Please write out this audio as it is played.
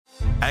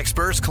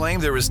Experts claim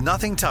there is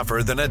nothing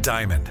tougher than a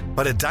diamond.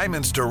 But at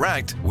Diamonds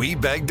Direct, we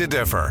beg to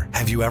differ.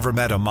 Have you ever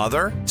met a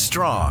mother?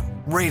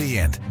 Strong,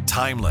 radiant,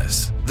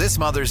 timeless. This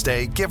Mother's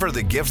Day, give her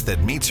the gift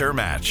that meets her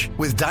match.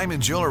 With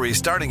diamond jewelry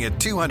starting at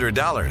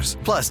 $200.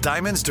 Plus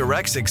Diamonds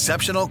Direct's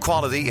exceptional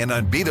quality and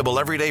unbeatable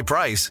everyday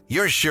price,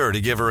 you're sure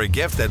to give her a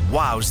gift that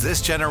wows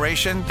this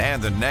generation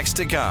and the next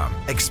to come.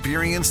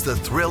 Experience the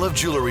thrill of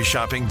jewelry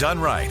shopping done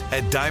right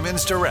at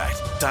Diamonds Direct.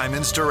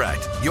 Diamonds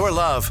Direct. Your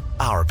love,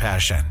 our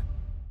passion.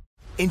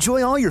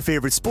 Enjoy all your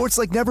favorite sports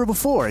like never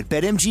before at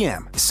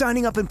BetMGM.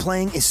 Signing up and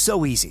playing is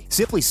so easy.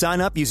 Simply sign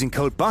up using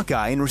code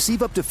Buckeye and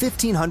receive up to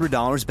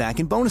 $1,500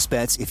 back in bonus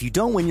bets if you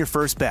don't win your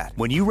first bet.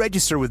 When you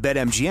register with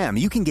BetMGM,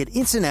 you can get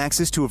instant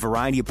access to a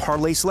variety of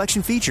parlay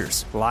selection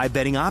features, live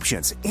betting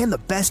options, and the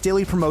best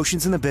daily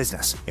promotions in the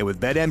business. And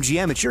with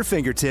BetMGM at your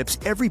fingertips,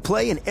 every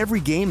play and every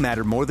game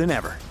matter more than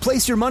ever.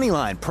 Place your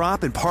moneyline,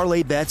 prop, and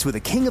parlay bets with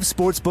the king of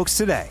sportsbooks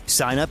today.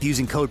 Sign up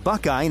using code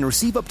Buckeye and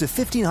receive up to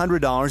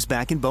 $1,500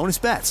 back in bonus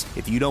bets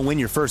if you don't win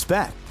your first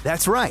bet.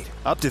 That's right,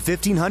 up to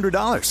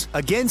 $1,500.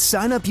 Again,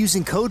 sign up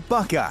using code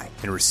Buckeye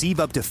and receive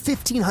up to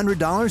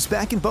 $1,500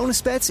 back in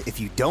bonus bets if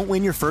you don't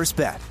win your first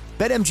bet.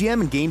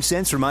 BetMGM and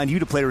GameSense remind you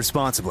to play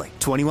responsibly.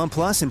 21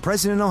 plus and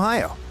present in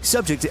Ohio.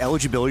 Subject to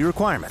eligibility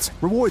requirements.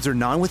 Rewards are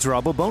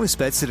non-withdrawable bonus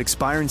bets that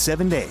expire in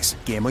 7 days.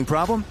 Gambling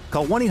problem?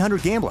 Call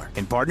 1-800-GAMBLER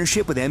in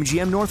partnership with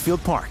MGM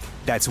Northfield Park.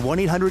 That's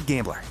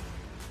 1-800-GAMBLER.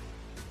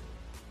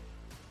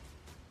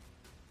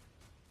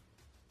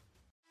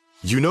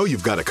 You know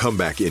you've got a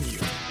comeback in you.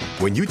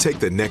 When you take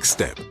the next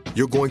step,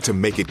 you're going to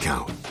make it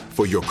count.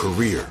 For your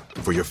career,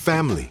 for your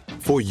family,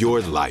 for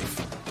your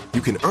life. You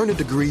can earn a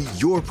degree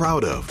you're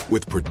proud of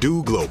with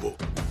Purdue Global.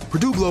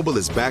 Purdue Global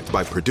is backed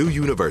by Purdue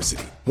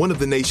University, one of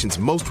the nation's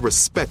most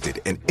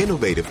respected and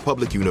innovative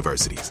public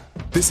universities.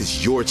 This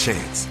is your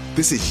chance.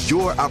 This is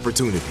your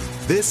opportunity.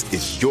 This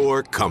is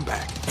your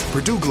comeback.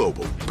 Purdue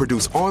Global,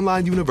 Purdue's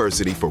online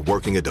university for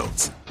working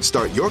adults.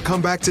 Start your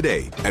comeback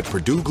today at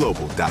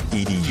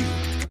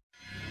purdueglobal.edu.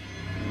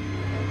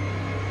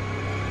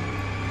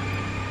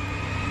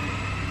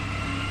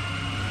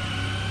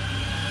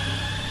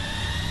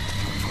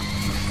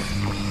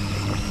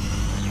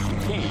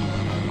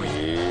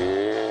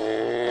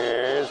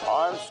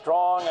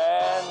 Armstrong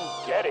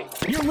and Getty.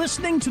 You're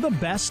listening to the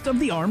best of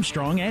the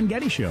Armstrong and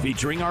Getty Show.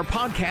 Featuring our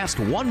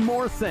podcast, One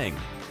More Thing.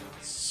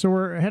 So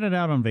we're headed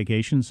out on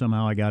vacation.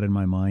 Somehow I got in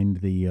my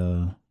mind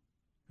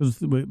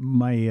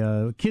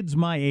my kids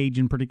my age,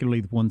 and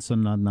particularly one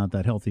son not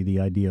that healthy, the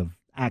idea of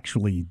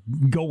actually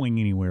going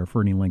anywhere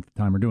for any length of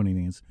time or doing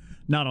anything is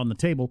not on the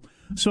table.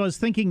 So I was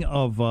thinking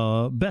of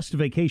best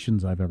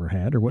vacations I've ever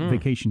had, or what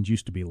vacations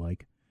used to be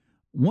like.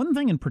 One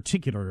thing in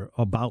particular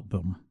about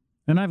them,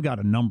 and I've got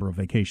a number of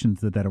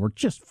vacations that were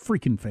just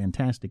freaking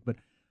fantastic, but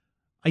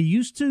I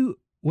used to,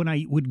 when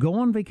I would go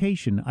on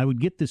vacation, I would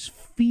get this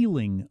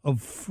feeling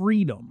of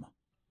freedom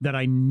that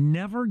I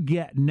never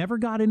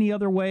got any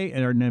other way,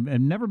 or have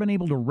never been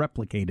able to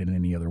replicate it in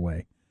any other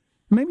way.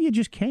 Maybe you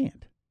just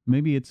can't.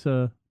 Maybe it's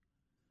I've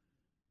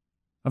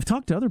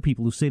talked to other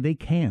people who say they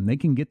can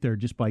get there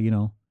just by,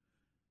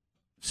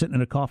 sitting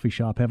at a coffee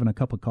shop, having a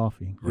cup of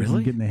coffee.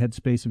 Really? Getting the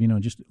headspace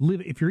of, just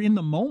live. If you're in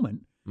the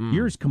moment,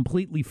 you're as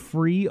completely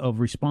free of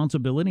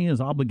responsibility,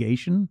 as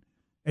obligation,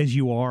 as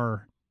you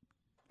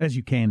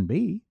can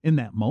be in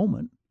that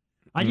moment.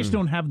 I just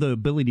don't have the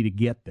ability to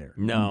get there.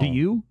 No. Do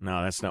you?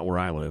 No, that's not where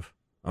I live.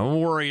 I'm a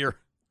worrier.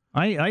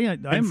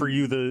 And for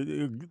you,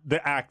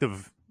 the act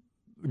of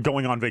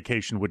going on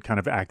vacation would kind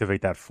of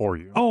activate that for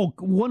you. Oh,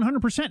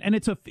 100%. And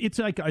it's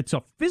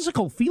a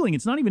physical feeling.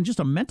 It's not even just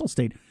a mental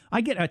state.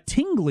 I get a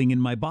tingling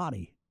in my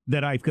body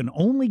that I can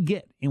only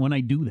get when I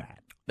do that.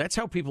 That's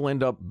how people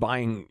end up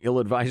buying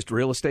ill-advised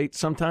real estate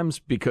sometimes,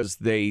 because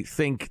they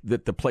think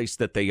that the place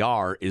that they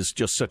are is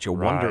just such a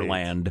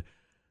wonderland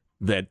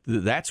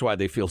that's why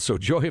they feel so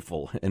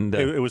joyful. And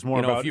it was more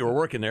about, if you were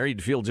working there,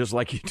 you'd feel just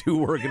like you do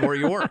working where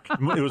you work.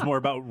 It was more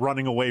about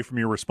running away from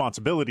your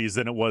responsibilities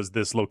than it was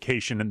this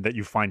location that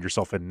you find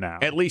yourself in now.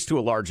 At least to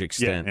a large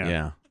extent,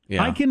 yeah.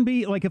 I can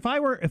be like, if I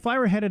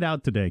were headed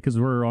out today, because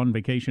we're on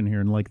vacation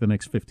here in like the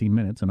next 15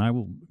 minutes, and I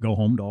will go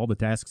home to all the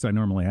tasks I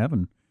normally have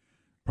and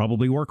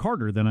probably work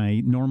harder than I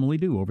normally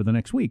do over the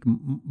next week.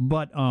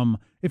 But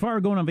if I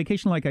were going on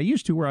vacation like I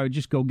used to, where I would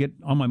just go get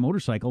on my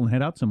motorcycle and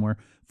head out somewhere,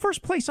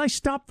 first place I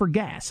stop for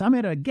gas, I'm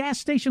at a gas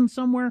station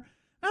somewhere,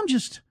 I'm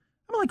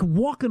like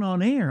walking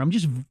on air. I'm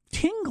just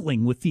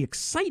tingling with the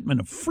excitement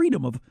of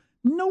freedom, of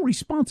no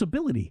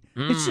responsibility.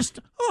 It's just,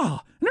 and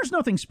there's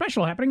nothing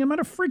special happening. I'm at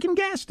a freaking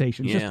gas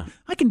station. Yeah.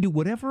 I can do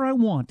whatever I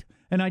want.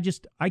 And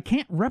I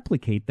can't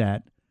replicate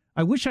that.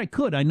 I wish I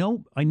could. I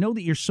know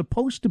that you're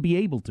supposed to be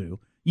able to.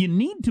 You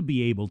need to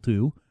be able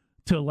to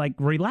like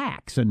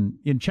relax and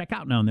check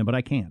out now and then, but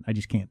I can't. I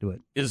just can't do it.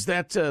 Is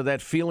that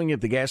that feeling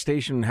at the gas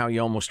station, how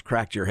you almost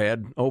cracked your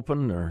head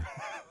open, or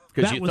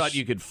because you thought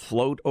you could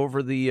float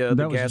over the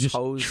gas just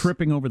hose,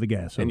 tripping over the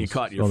gas hose, and you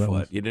caught your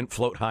foot? You didn't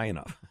float high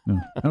enough.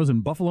 No, that was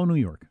in Buffalo, New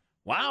York.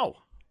 Wow,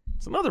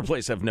 it's another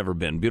place I've never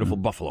been. Beautiful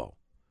Buffalo,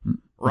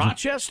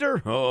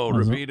 Rochester. Oh,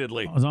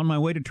 repeatedly. I was on my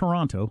way to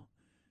Toronto.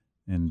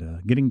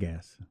 and getting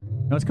gas.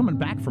 I was coming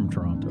back from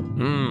Toronto.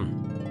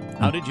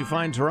 How did you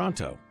find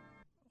Toronto?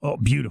 Oh,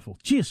 beautiful.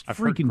 Just I've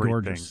heard freaking great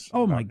gorgeous. things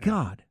Oh, my about it.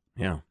 God.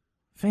 Yeah.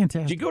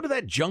 Fantastic. Did you go to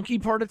that junkie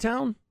part of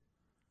town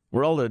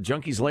where all the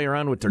junkies lay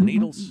around with their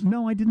needles?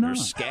 No, I did Their not.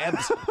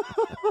 scabs?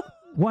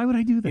 Why would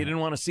I do that? You didn't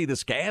want to see the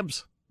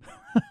scabs?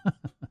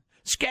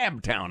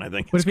 Scab Town, I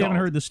think But it's if you haven't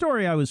called. heard the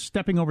story, I was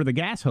stepping over the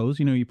gas hose.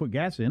 You know, you put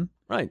gas in.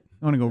 Right,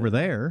 I want to go over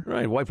there.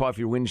 right. Wipe off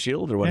your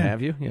windshield or what Yeah.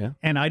 have you. Yeah.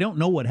 And I don't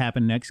know what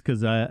happened next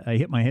because I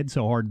hit my head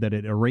so hard that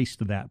it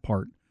erased that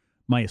part.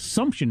 My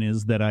assumption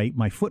is that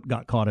my foot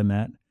got caught in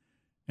that.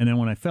 And then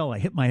when I fell, I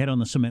hit my head on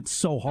the cement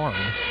so hard.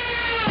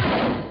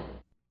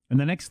 And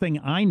the next thing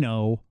I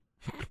know,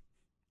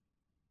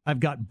 I've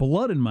got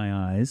blood in my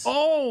eyes.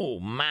 Oh,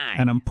 my.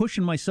 And I'm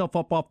pushing myself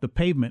up off the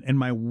pavement, and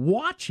my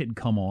watch had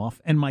come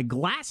off, and my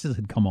glasses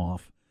had come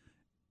off.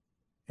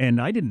 And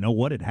I didn't know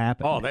what had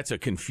happened. Oh, that's a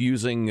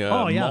confusing yeah.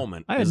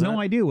 moment. I had isn't no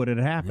it? idea what had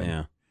happened.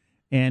 Yeah.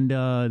 And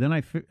then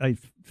I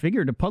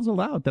figured, it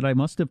puzzled out that I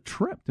must have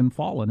tripped and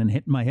fallen and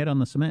hit my head on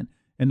the cement.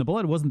 And the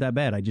blood wasn't that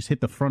bad. I just hit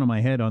the front of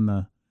my head on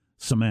the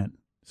cement.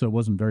 So it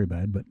wasn't very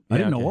bad, but I Yeah,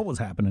 didn't know okay. what was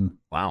happening.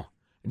 Wow.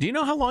 Do you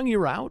know how long you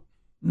were out?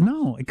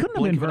 No, it couldn't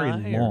have been Blink of very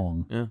an eye, or-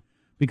 long Yeah.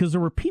 because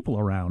there were people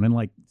around,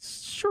 and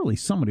surely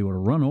somebody would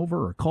have run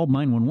over or called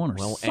 911 or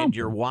Well, something. and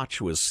your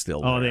watch was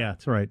still there. Oh, yeah,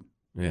 that's right.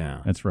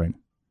 Yeah. That's right.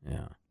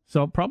 Yeah.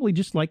 So probably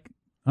just I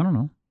don't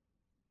know,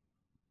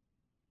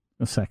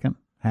 a second,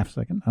 half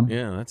second. I don't know.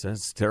 Yeah, that's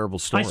a terrible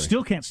story. I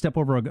still can't step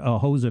over a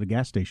hose at a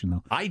gas station,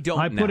 though. I don't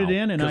I put now it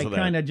in, and I 'cause of that.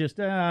 kind of just,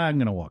 I'm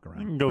going to walk You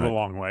around. can go the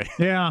long way.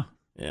 Yeah.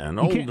 Yeah, an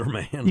You can't- older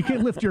man. You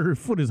can't lift your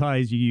foot as high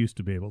as you used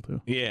to be able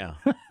to. Yeah.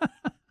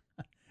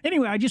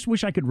 Anyway, I just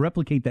wish I could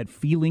replicate that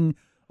feeling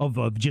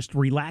of just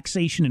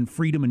relaxation and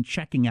freedom and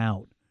checking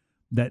out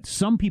that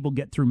some people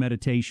get through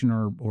meditation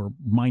or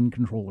mind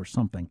control or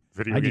something.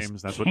 Video I just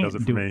games, that's what can't does it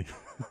for do me.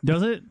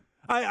 Does it?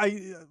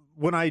 I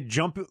when I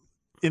jump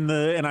in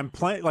and I'm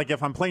playing, like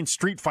if I'm playing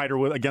Street Fighter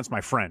against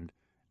my friend,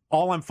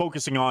 all I'm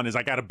focusing on is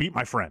I got to beat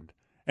my friend.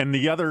 And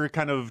the other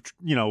kind of,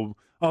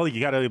 oh,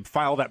 you got to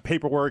file that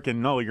paperwork,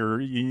 and no, you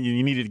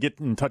needed to get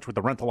in touch with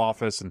the rental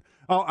office, and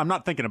I'm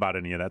not thinking about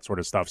any of that sort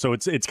of stuff. So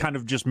it's kind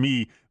of just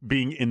me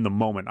being in the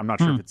moment. I'm not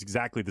sure if it's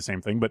exactly the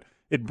same thing, but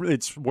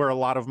it's where a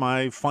lot of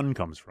my fun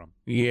comes from.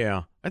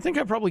 Yeah. I think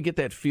I probably get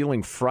that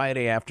feeling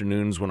Friday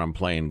afternoons when I'm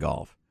playing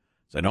golf.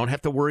 So I don't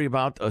have to worry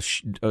about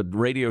a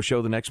radio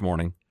show the next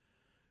morning.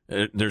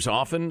 There's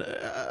often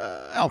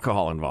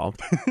alcohol involved.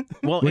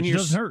 Well, Which and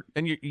doesn't hurt.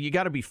 And you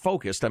got to be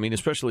focused. I mean,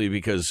 especially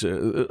because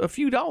a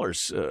few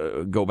dollars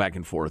go back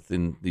and forth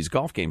in these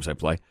golf games I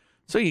play.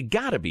 So you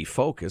got to be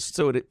focused.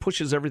 So it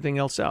pushes everything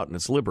else out, and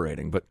it's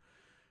liberating. But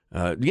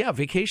yeah,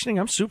 vacationing,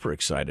 I'm super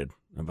excited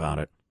about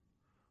it.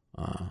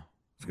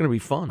 It's going to be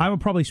fun. I would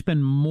probably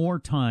spend more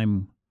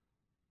time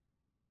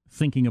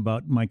thinking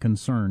about my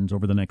concerns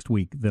over the next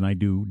week than I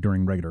do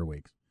during regular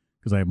weeks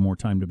because I have more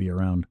time to be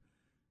around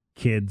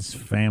kids,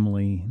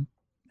 family,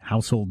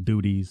 household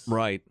duties.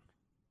 Right.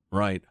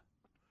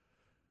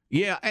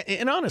 Yeah,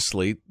 and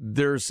honestly,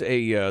 there's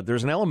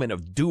an element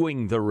of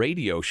doing the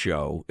radio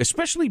show,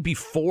 especially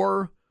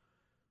before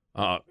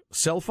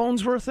cell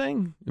phones were a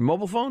thing,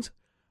 mobile phones.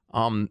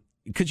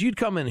 Because you'd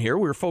come in here,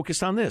 we were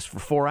focused on this for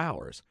 4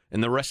 hours,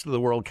 and the rest of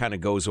the world kind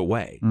of goes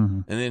away.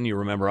 Mm-hmm. And then you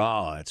remember,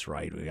 oh, that's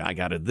right, I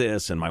got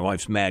this, and my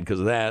wife's mad because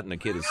of that, and the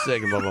kid is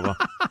sick, and blah, blah, blah.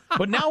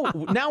 But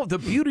now the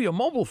beauty of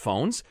mobile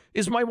phones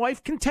is my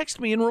wife can text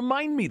me and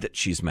remind me that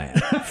she's mad,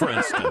 for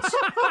instance.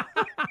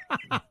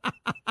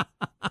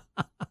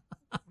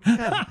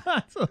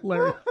 That's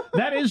hilarious.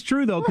 That is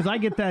true, though, because I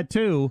get that,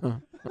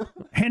 too.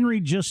 Henry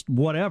just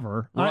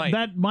whatever. Right.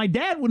 That my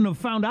dad wouldn't have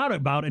found out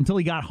about until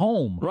he got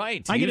home.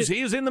 Right. I get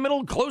He was in the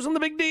middle closing the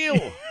big deal.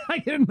 I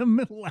get in the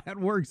middle at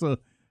work, so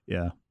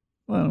yeah.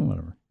 Well,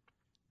 whatever.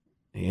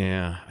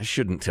 Yeah, I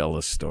shouldn't tell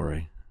this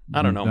story.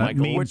 I don't know, That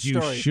Michael. means Which you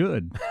story?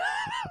 should.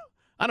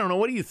 I don't know.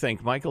 What do you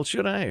think, Michael?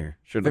 Should I or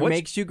should If it what's-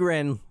 makes you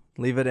grin,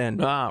 leave it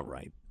in. All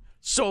right.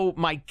 So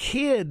my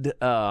kid,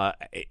 my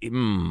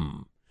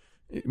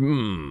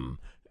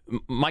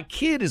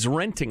kid is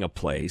renting a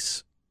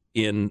place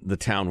in the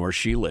town where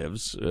she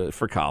lives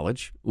for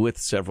college with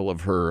several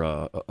of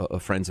her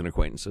friends and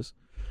acquaintances,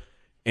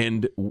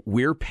 and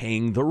we're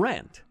paying the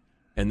rent,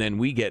 and then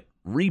we get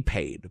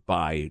repaid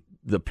by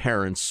the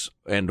parents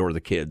and or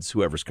the kids,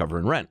 whoever's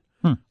covering rent.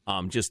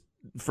 Just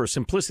for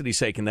simplicity's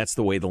sake, and that's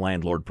the way the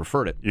landlord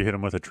preferred it. You hit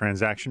them with a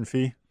transaction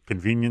fee,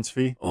 convenience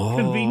fee. Oh,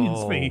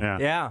 Convenience fee.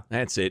 Yeah.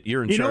 That's it.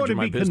 You're in You know charge what of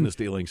my it'd be business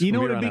dealings. You know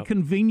from what here would be on out.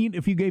 convenient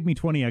if you gave me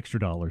 $20 extra.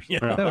 That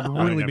would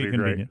really That'd be be great.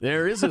 convenient.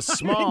 There is a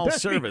small That'd be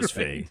service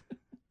great. fee.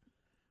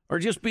 Or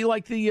just be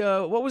like the,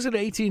 what was it,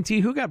 AT&T?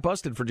 Who got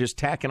busted for just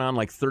tacking on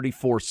like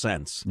 34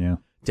 cents Yeah.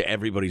 to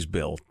everybody's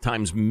bill,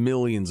 times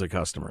millions of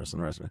customers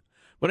and the rest of it.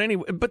 But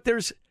anyway,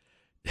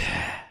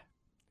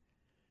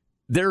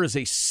 there is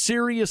a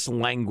serious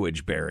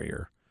language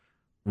barrier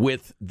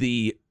with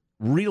the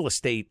real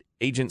estate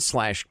agent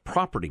 /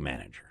 property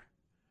manager.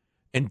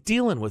 And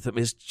dealing with them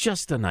is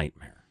just a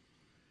nightmare.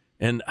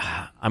 And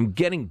I'm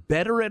getting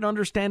better at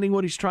understanding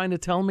what he's trying to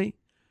tell me,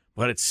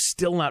 but it's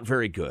still not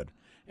very good.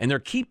 And they're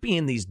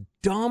keeping these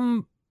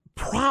dumb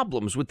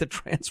problems with the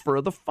transfer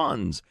of the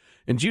funds.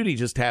 And Judy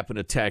just happened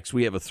to text.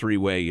 We have a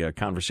three-way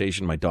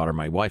conversation, my daughter,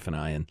 my wife, and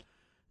I, and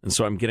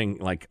so I'm getting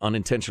like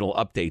unintentional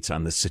updates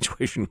on this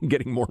situation. I'm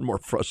getting more and more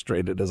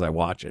frustrated as I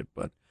watch it.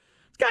 But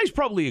this guy's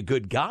probably a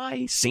good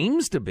guy,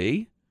 seems to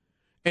be.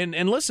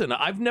 And listen,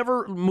 I've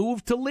never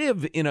moved to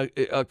live in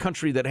a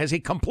country that has a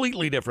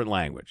completely different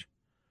language.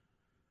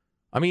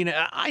 I mean,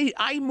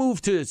 I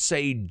moved to,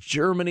 say,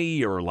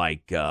 Germany or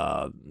like,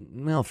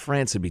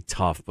 France would be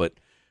tough, but,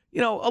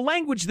 a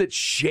language that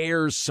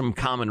shares some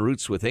common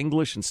roots with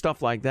English and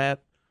stuff like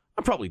that,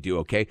 I'll probably do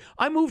okay.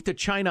 I moved to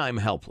China, I'm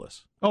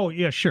helpless. Oh,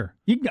 yeah, sure.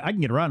 I can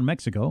get around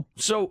Mexico.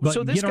 So this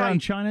get guy, around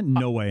China?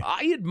 No way.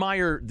 I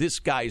admire this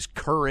guy's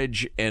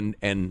courage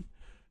and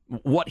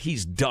what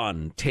he's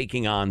done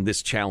taking on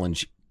this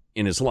challenge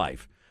in his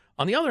life.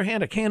 On the other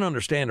hand, I can't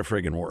understand a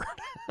friggin' word.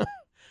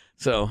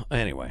 So,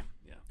 anyway.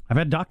 I've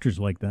had doctors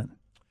like that.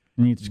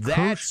 And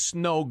that's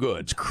no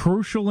good. It's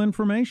crucial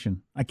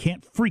information. I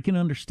can't freaking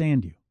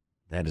understand you.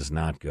 That is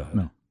not good.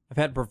 No. I've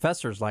had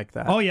professors like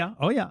that. Oh, yeah.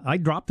 I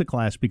dropped a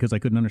class because I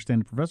couldn't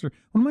understand the professor.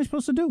 What am I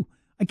supposed to do?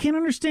 I can't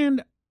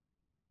understand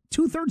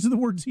 2/3 of the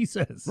words he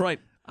says. Right.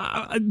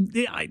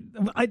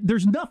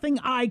 There's nothing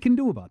I can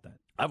do about that.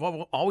 I've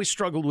always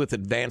struggled with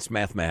advanced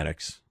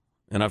mathematics,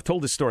 and I've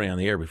told this story on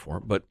the air before,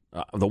 but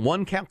the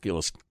one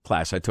calculus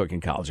class I took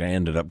in college, I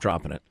ended up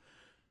dropping it.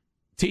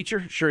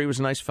 Teacher, sure, he was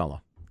a nice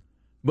fellow.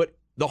 But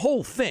the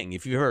whole thing,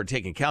 if you've ever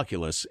taken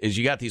calculus, is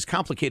you got these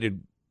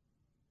complicated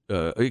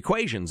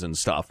equations and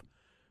stuff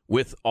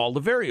with all the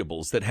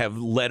variables that have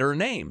letter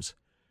names.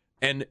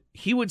 And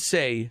he would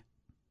say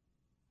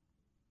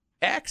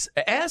X,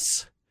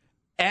 S,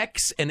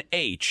 X, and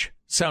H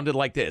sounded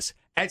like this.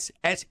 S,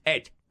 S,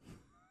 H.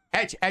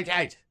 H, H,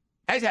 H.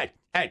 H, H,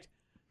 H.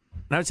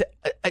 And I would say,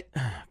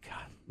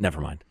 God, never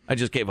mind. I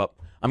just gave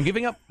up. I'm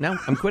giving up now.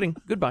 I'm quitting.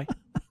 Goodbye.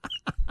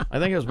 I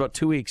think I was about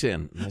 2 weeks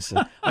in.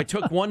 I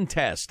took one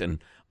test,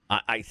 and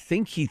I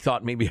think he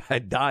thought maybe I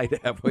died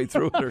halfway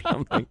through it or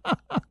something.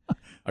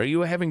 Are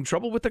you having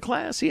trouble with the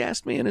class? He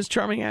asked me in his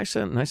charming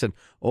accent. And I said,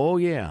 oh,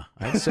 yeah,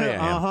 I'd say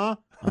I am.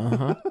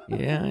 Uh-huh.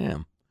 Yeah, I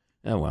am.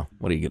 Oh, well,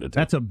 what are you going to do?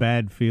 That's a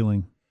bad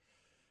feeling.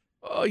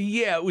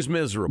 Yeah, it was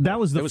miserable.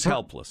 It was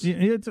helpless.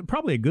 It's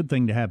probably a good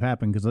thing to have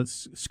happen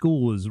because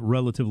school was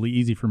relatively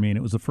easy for me, and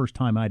it was the first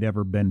time I'd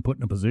ever been put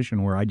in a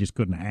position where I just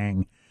couldn't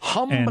hang.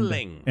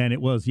 Humbling. And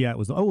it was,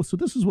 so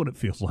this is what it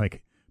feels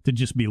like to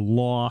just be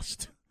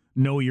lost,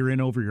 know you're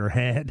in over your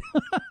head.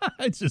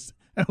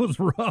 That was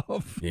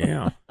rough.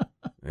 Yeah.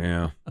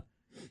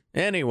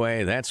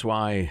 Anyway, that's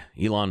why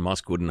Elon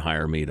Musk wouldn't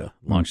hire me to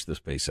launch the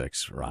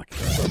SpaceX rocket.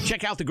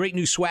 Check out the great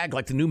new swag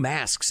like the new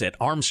masks at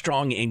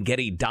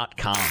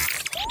ArmstrongandGetty.com.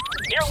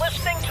 You're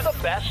listening to the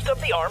best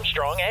of the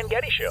Armstrong and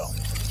Getty Show.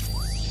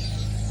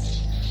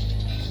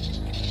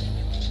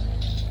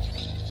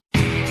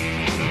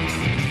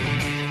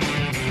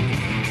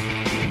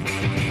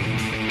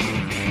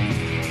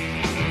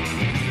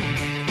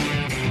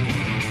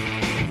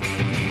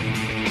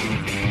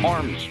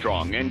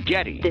 Armstrong and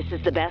Getty. This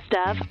is the best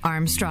of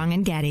Armstrong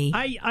and Getty.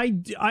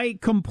 I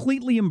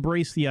completely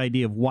embrace the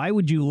idea of why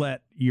would you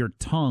let your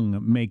tongue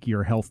make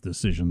your health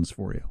decisions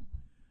for you?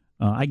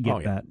 I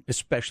get that.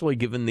 Especially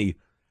given the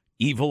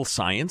evil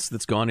science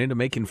that's gone into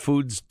making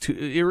foods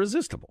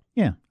irresistible.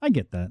 Yeah, I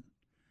get that.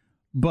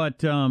 But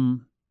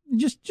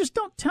just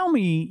don't tell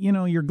me,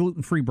 your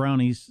gluten-free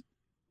brownies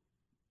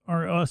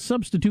are a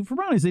substitute for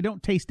brownies. They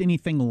don't taste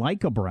anything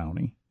like a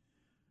brownie.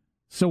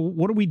 So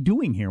what are we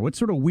doing here? What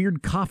sort of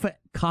weird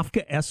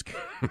Kafka-esque,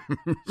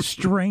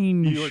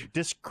 strange... You're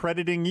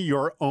discrediting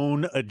your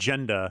own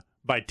agenda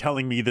by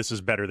telling me this is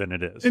better than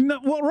it is.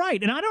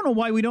 Right. And I don't know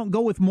why we don't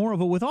go with more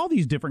of with all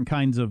these different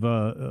kinds of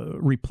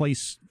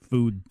replace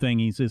food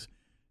thingies. Is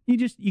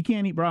you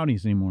can't eat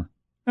brownies anymore.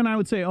 And I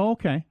would say,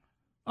 okay.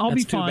 I'll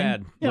be fine.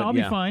 Bad. Yeah, I'll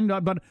be fine.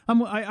 But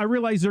I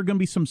realize there are going to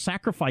be some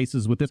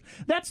sacrifices with this.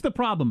 That's the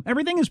problem.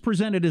 Everything is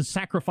presented as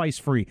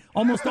sacrifice-free.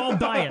 Almost all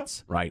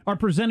diets are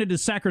presented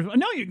as sacrifice.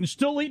 No, you can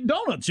still eat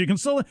donuts. You can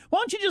still. Why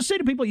don't you just say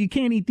to people, you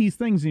can't eat these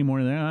things anymore?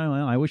 Well,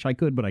 I wish I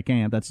could, but I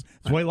can't. That's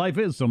the way life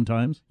is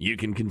sometimes. You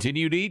can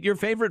continue to eat your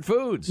favorite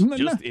foods,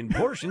 just in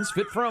portions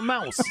fit for a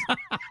mouse.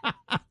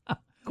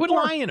 Quit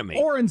lying to me.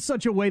 Or in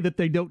such a way that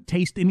they don't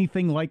taste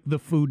anything like the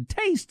food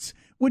tastes,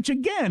 which,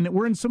 again,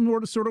 we're in some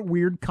sort of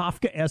weird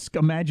Kafka-esque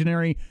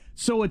imaginary.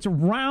 So it's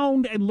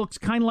round and looks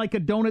kind of like a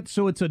donut,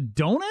 so it's a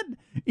donut?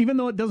 Even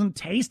though it doesn't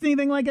taste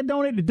anything like a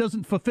donut, it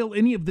doesn't fulfill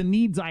any of the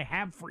needs I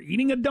have for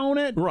eating a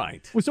donut?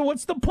 Right. So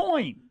what's the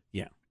point?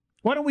 Yeah.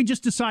 Why don't we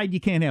just decide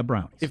you can't have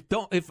brownies?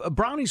 If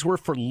brownies were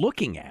for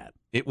looking at,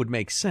 it would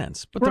make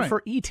sense. But they're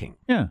for eating.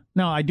 Yeah.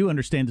 Now, I do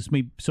understand this.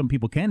 Some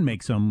people can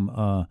make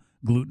some...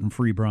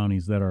 gluten-free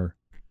brownies that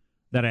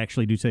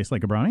actually do taste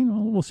like a brownie.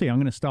 Well, we'll see. I'm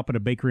going to stop at a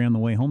bakery on the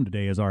way home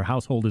today as our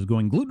household is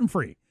going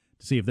gluten-free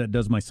to see if that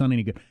does my son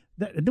any good.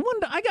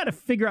 I got to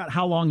figure out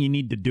how long you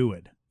need to do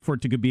it for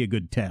it to be a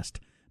good test.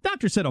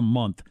 Doctor said a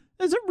month.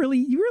 Is it really?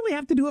 You really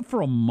have to do it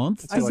for a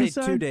month? I say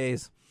 2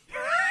 days.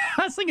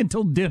 I was thinking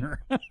until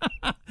dinner.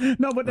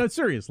 No, but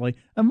seriously,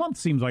 a month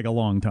seems like a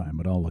long time,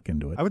 but I'll look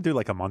into it. I would do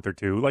like a month or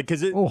two. Like,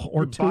 because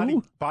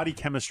body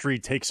chemistry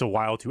takes a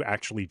while to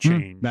actually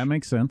change. That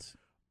makes sense.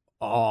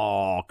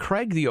 Oh,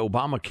 Craig, the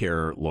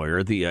Obamacare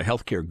lawyer, the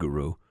healthcare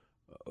guru,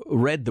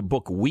 read the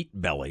book Wheat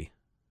Belly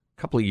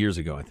a couple of years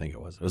ago, I think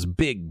it was. It was a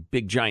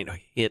big, giant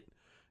hit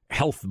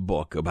health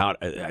book about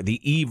the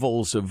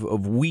evils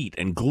of wheat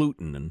and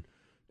gluten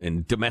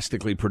and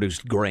domestically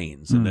produced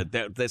grains, and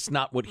that's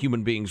not what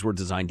human beings were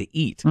designed to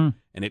eat. And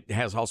it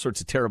has all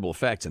sorts of terrible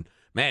effects. And,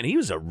 man, he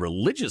was a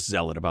religious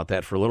zealot about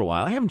that for a little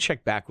while. I haven't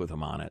checked back with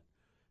him on it,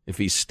 if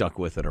he's stuck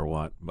with it or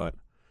what. But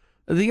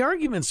the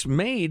arguments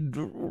made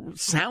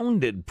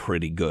sounded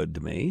pretty good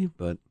to me,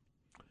 but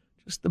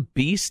just the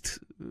beast,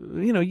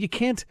 you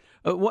can't.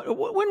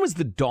 When was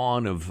the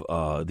dawn of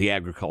the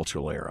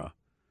agricultural era?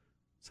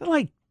 Is that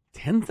like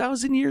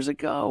 10,000 years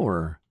ago,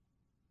 or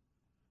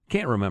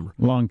can't remember?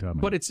 Long time ago.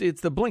 But it's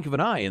the blink of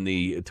an eye in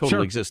the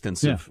total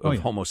existence of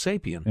Homo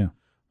sapien. Yeah.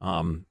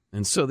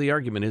 And so the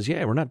argument is,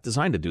 we're not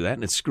designed to do that,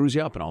 and it screws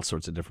you up in all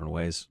sorts of different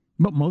ways.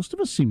 But most of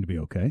us seem to be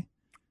okay.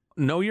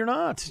 No, you're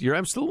not. You're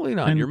absolutely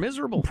not. And you're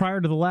miserable. Prior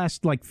to the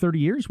last 30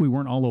 years, we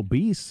weren't all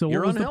obese. So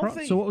you're what was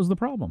unhealthy. So what was the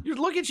problem?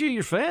 Look at you.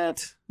 You're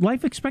fat.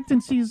 Life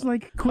expectancy is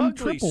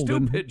quadrupled.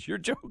 Stupid. Your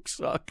jokes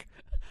suck.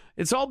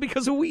 It's all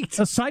because of wheat.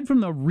 Aside from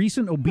the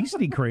recent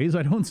obesity craze,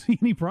 I don't see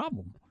any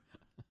problem.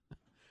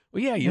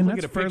 Well, yeah, you look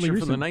at a picture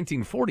from the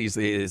 1940s,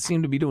 they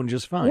seem to be doing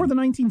just fine. Or the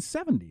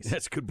 1970s.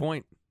 That's a good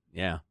point.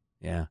 Yeah.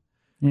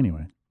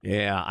 Anyway.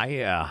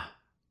 Yeah,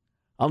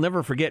 I'll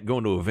never forget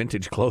going to a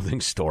vintage clothing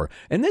store.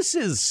 And this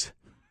is...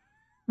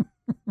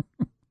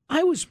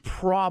 I was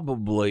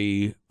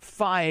probably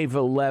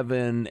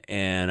 5'11"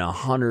 and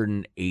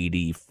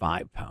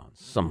 185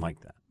 pounds, something like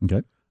that.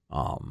 Okay.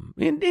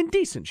 In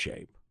decent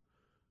shape.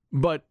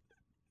 But...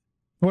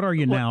 What are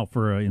you now,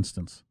 for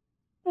instance?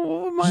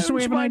 Well,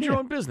 mind your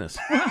own business.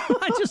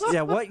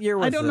 What year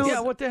was I don't this? know.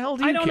 Yeah, what the hell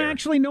do you care? I don't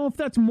actually know if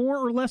that's more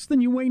or less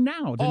than you weigh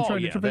now.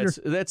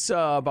 That's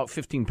about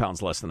 15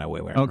 pounds less than I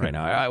weigh right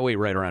now. I weigh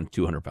right around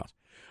 200 pounds.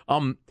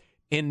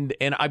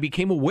 And I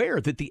became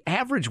aware that the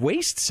average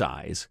waist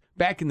size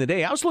back in the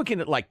day, I was looking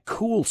at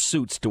cool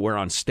suits to wear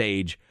on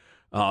stage,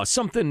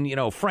 something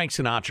Frank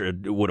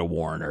Sinatra would have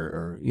worn,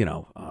 or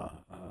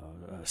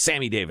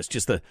Sammy Davis,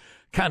 just the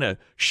kind of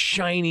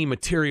shiny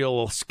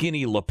material,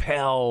 skinny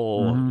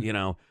lapel,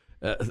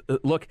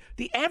 look.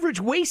 The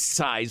average waist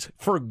size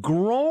for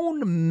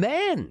grown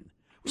men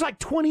was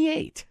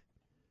 28.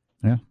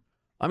 Yeah.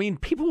 I mean,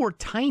 people were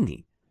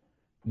tiny.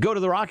 Go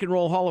to the Rock and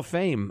Roll Hall of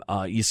Fame.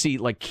 You see,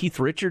 Keith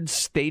Richards'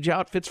 stage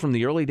outfits from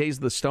the early days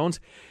of the Stones.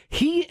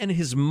 He and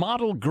his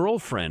model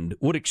girlfriend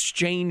would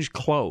exchange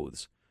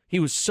clothes. He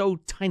was so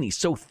tiny,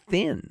 so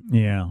thin.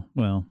 Yeah,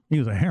 well, he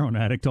was a heroin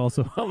addict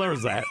also. Well,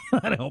 there's that.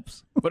 That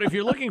helps. But if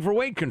you're looking for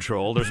weight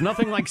control, there's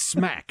nothing like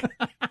smack.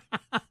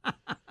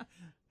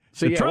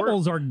 So the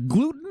troubles are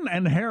gluten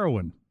and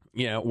heroin.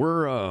 Yeah,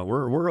 we're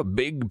a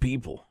big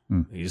people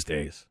these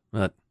days.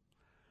 But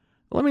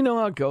let me know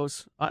how it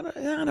goes.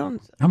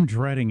 I'm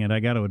dreading it,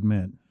 I got to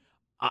admit.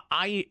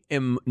 I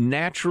am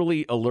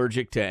naturally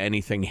allergic to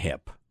anything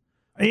hip.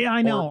 Yeah,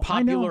 I know. Or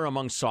popular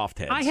among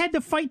softheads. I had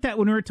to fight that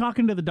when we were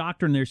talking to the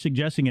doctor and they're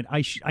suggesting it.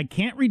 I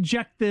can't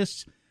reject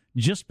this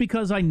just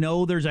because I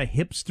know there's a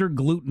hipster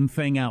gluten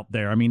thing out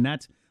there. I mean,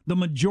 that's the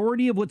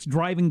majority of what's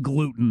driving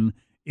gluten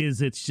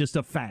is it's just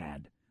a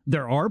fad.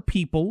 There are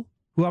people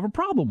who have a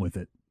problem with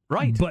it.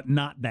 Right. But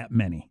not that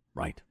many.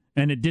 Right.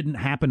 And it didn't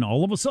happen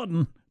all of a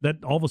sudden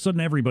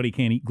everybody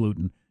can't eat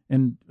gluten.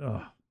 And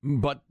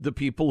But the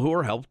people who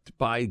are helped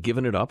by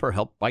giving it up are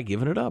helped by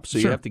giving it up. So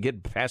you have to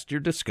get past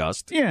your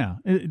disgust. Yeah.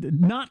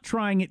 Not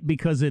trying it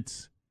because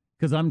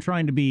I'm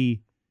trying to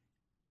be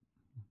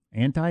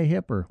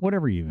anti-hip or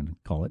whatever you even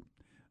call it,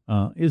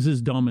 is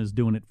as dumb as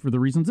doing it for the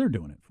reasons they're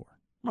doing it for.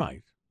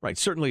 Right.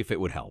 Certainly if it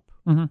would help.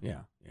 Mm-hmm.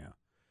 Yeah.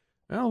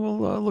 Well,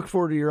 we'll look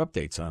forward to your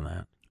updates on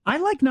that. I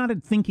like not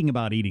thinking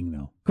about eating,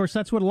 though. Of course,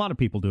 that's what a lot of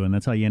people do, and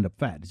that's how you end up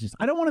fat. It's just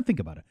I don't want to think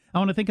about it. I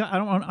don't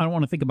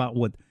want to think about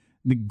what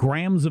the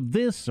grams of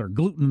this or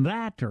gluten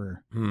that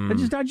or I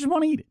just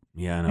want to eat it.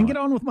 Yeah, I know. And get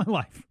on with my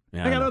life.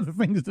 Yeah, I got other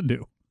things to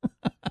do.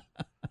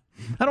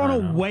 I don't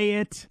want to weigh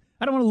it.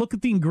 I don't want to look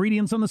at the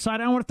ingredients on the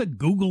side. I don't want to have to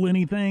Google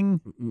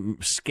anything.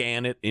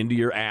 Scan it into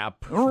your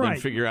app right.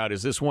 And figure out,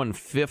 is this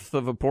 1/5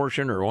 of a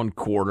portion or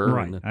 1/4?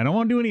 Right. I don't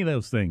want to do any of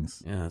those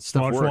things. Yeah,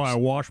 stuff That's works. why I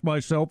wash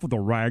myself with a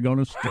rag on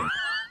a stick.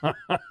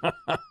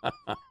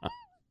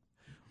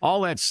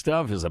 All that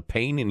stuff is a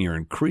pain in your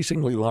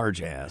increasingly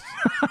large ass.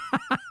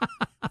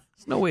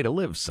 It's no way to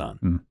live,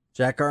 son.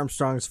 Jack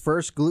Armstrong's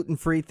first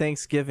gluten-free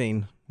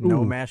Thanksgiving.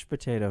 No mashed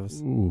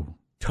potatoes. Ooh.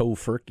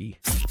 Tofurkey.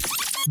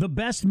 The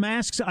best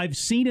masks I've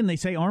seen, and they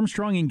say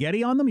Armstrong and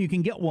Getty on them. You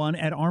can get one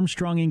at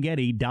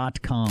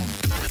armstrongandgetty.com.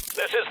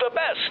 This is the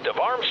best of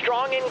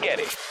Armstrong and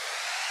Getty.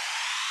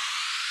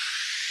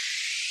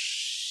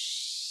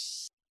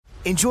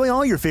 Enjoy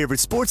all your favorite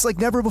sports like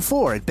never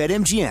before at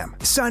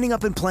BetMGM. Signing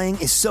up and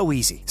playing is so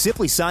easy.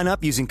 Simply sign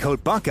up using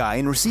code Buckeye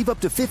and receive up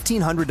to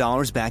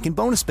 $1,500 back in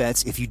bonus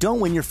bets if you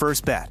don't win your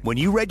first bet. When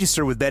you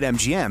register with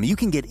BetMGM, you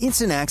can get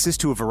instant access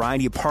to a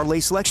variety of parlay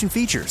selection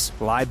features,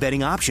 live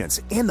betting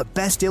options, and the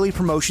best daily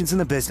promotions in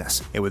the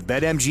business. And with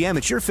BetMGM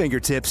at your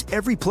fingertips,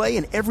 every play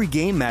and every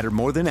game matter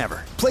more than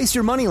ever. Place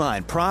your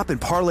moneyline, prop,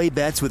 and parlay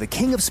bets with the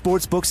king of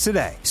sportsbooks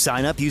today.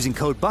 Sign up using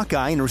code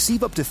Buckeye and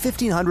receive up to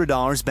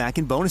 $1,500 back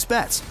in bonus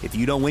bets if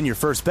you don't win your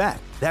first bet.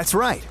 That's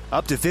right,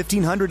 up to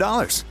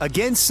 $1,500.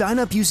 Again, sign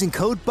up using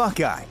code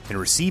Buckeye and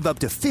receive up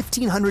to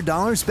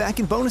 $1,500 back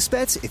in bonus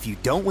bets if you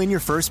don't win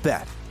your first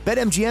bet.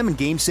 BetMGM and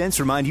GameSense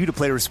remind you to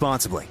play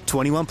responsibly.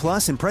 21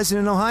 plus and present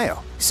in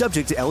Ohio.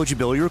 Subject to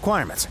eligibility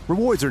requirements.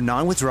 Rewards are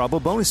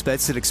non-withdrawable bonus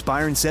bets that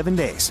expire in 7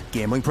 days.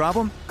 Gambling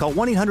problem? Call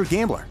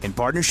 1-800-GAMBLER in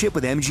partnership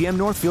with MGM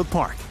Northfield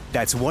Park.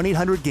 That's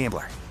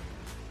 1-800-GAMBLER.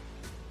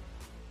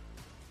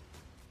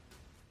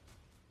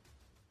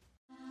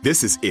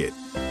 This is it.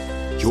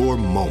 Your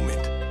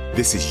moment.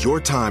 This is your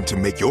time to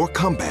make your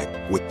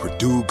comeback with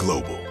Purdue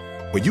Global.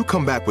 When you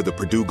come back with a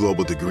Purdue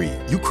Global degree,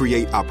 you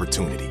create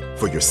opportunity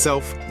for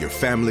yourself, your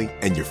family,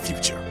 and your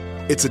future.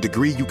 It's a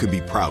degree you can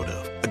be proud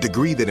of, a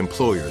degree that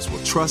employers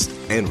will trust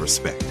and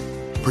respect.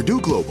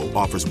 Purdue Global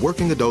offers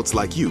working adults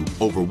like you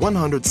over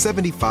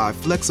 175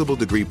 flexible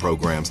degree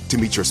programs to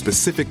meet your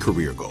specific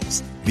career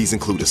goals. These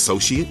include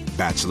associate,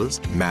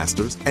 bachelor's,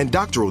 master's, and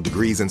doctoral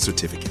degrees and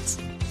certificates.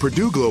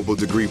 Purdue Global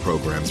degree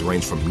programs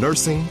range from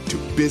nursing to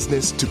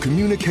business to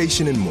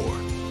communication and more.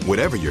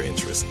 Whatever your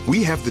interest,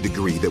 we have the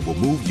degree that will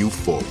move you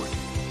forward.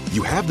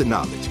 You have the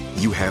knowledge,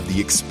 you have the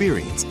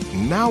experience.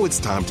 Now it's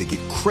time to get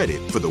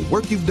credit for the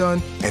work you've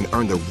done and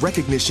earn the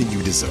recognition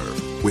you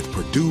deserve with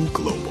Purdue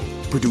Global,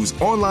 Purdue's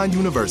online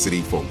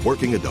university for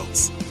working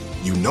adults.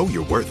 You know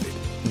you're worth it.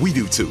 We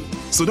do too.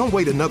 So don't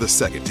wait another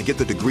second to get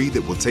the degree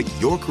that will take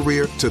your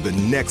career to the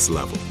next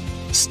level.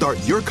 Start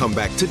your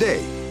comeback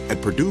today at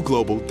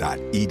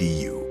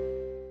purdueglobal.edu.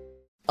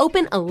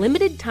 Open a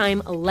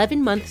limited-time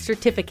 11-month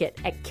certificate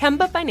at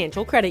Kemba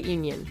Financial Credit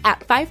Union.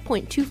 At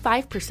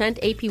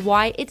 5.25%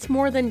 APY, it's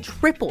more than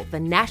triple the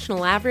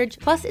national average,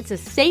 plus it's a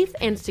safe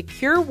and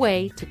secure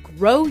way to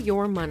grow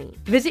your money.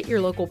 Visit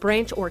your local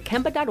branch or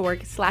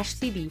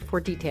kemba.org/CD for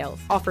details.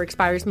 Offer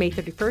expires May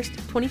 31st,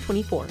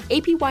 2024.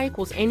 APY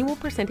equals annual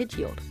percentage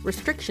yield.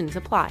 Restrictions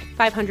apply.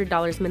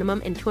 $500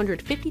 minimum and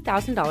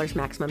 $250,000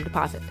 maximum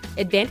deposit.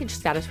 Advantage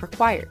status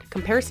required.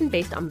 Comparison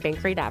based on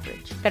bank rate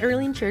average.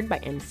 Federally insured by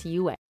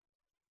NCUA.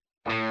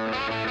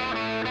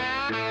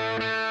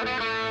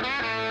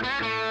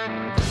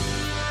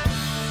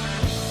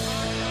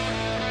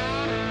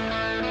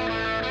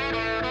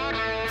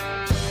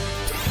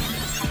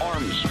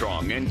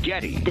 Armstrong and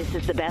Getty. This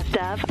is the best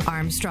of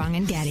Armstrong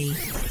and Getty.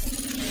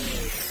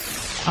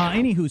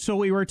 Anywho, so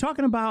we were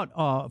talking about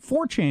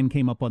 4chan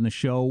came up on the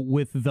show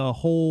with the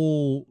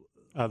whole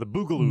the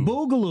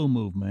Boogaloo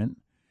movement.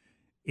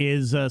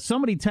 Is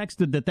somebody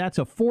texted that that's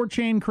a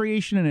 4chan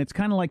creation and it's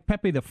kind of like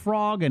Pepe the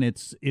Frog and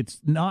it's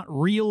not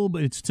real,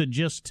 but it's to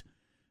just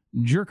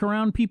jerk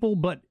around people.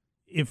 But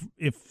if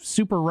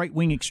super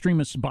right-wing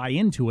extremists buy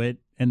into it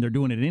and they're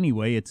doing it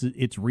anyway,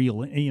 it's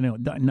real. You know,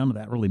 none of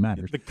that really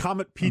matters. The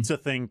Comet Pizza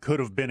thing could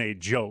have been a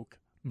joke,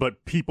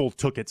 but people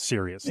took it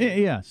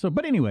seriously. Yeah. So,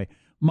 but anyway,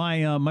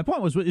 my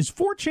point was: is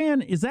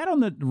 4chan, is that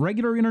on the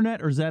regular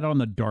internet or is that on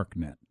the dark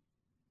net?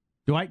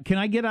 Can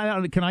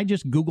I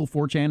just Google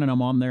 4chan and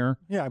I'm on their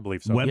I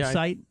believe so. website?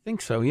 Yeah, I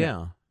think so,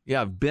 yeah.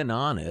 Yeah, I've been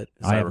on it.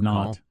 I have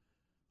not.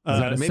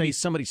 Maybe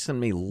somebody sent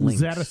me links.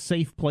 Is that a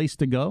safe place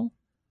to go?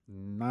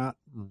 Not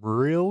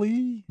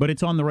really. But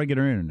it's on the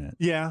regular internet.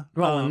 Yeah.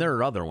 Well, and there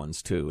are other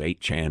ones, too.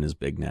 8chan is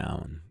big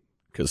now,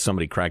 because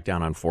somebody cracked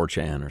down on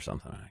 4chan or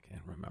something. I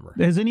can't remember.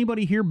 Has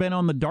anybody here been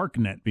on the dark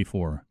net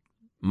before?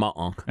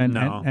 No. And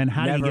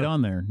how do you get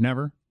on there?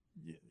 Never?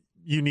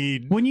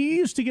 When you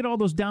used to get all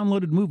those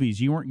downloaded movies,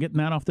 you weren't getting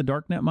that off the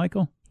darknet,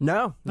 Michael?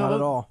 No, not at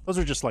all. Those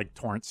are just like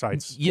torrent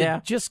sites. You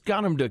just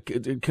got them to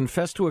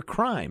confess to a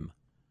crime.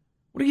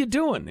 What are you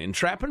doing?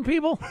 Entrapping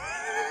people?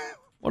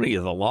 What are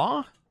you, the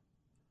law?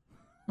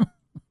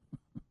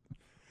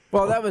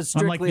 Well, that was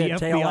strictly the a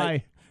tale.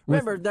 FBI.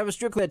 Remember, that was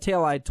strictly a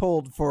tale I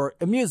told for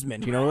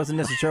amusement. You know, it wasn't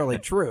necessarily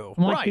true.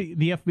 Like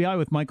the FBI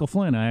with Michael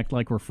Flynn. I act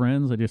like we're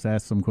friends. I just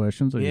ask some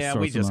questions.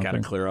 We just got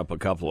to clear up a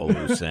couple of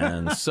loose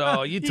ends.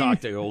 So you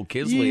talked to old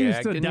Kislyak, You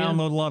used to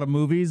download a lot of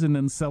movies and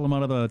then sell them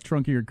out of the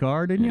trunk of your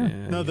car, didn't you?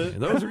 No,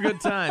 those are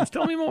good times.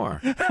 Tell me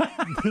more.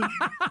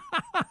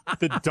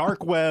 The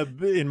dark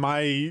web, in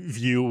my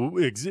view,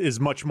 is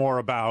much more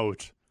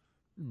about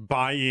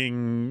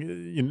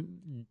buying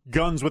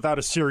guns without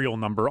a serial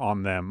number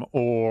on them,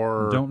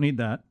 or don't need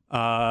that.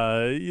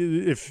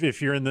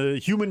 If you're in the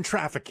human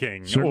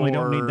trafficking, certainly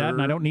don't need that,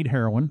 and I don't need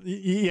heroin.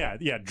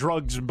 Yeah,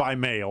 drugs by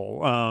mail.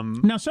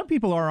 Now, some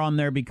people are on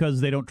there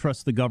because they don't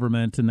trust the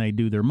government and they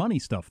do their money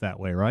stuff that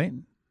way, right?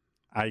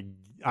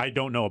 I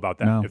don't know about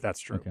that, if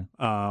that's true. Okay.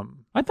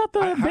 I thought the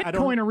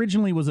Bitcoin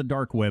originally was a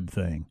dark web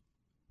thing.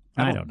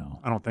 I don't know.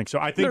 I don't think so.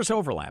 I think there's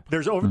overlap.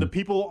 There's the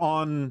people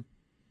on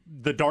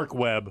the dark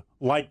web,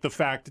 like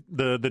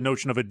the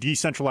notion of a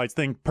decentralized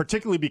thing,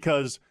 particularly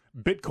because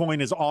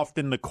Bitcoin is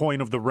often the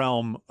coin of the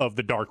realm of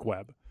the dark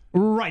web.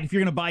 Right, if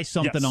you're going to buy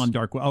something on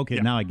dark web. Okay,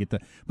 now I get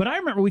that. But I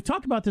remember we've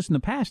talked about this in the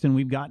past, and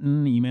we've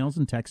gotten emails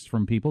and texts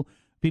from people.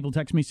 People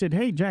text me, said,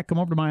 hey, Jack, come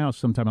over to my house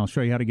sometime. I'll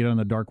show you how to get on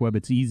the dark web.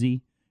 It's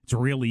easy. It's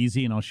real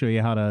easy, and I'll show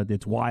you how to,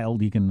 it's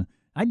wild.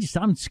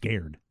 I'm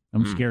scared.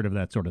 I'm scared of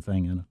that sort of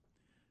thing. And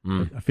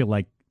I feel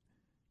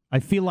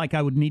like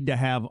I would need to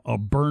have a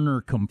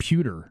burner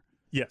computer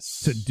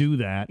to do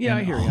that. Yeah, and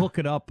I hear you. hook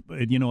it up,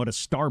 at a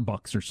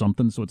Starbucks or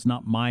something, so it's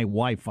not my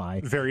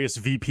Wi-Fi. Various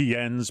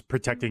VPNs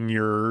protecting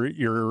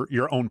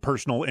your own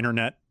personal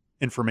internet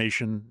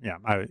information. Yeah,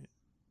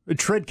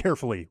 tread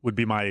carefully would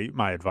be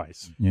my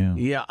advice.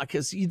 Yeah,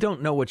 because you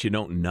don't know what you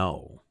don't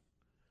know.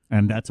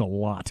 And that's a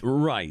lot.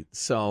 Right.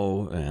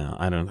 So,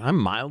 I'm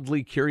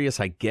mildly curious,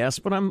 I guess,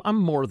 but I'm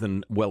more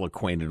than well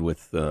acquainted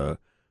with the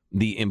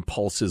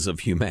impulses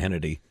of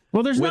humanity.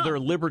 Well, whether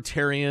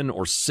libertarian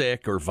or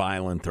sick or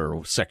violent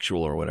or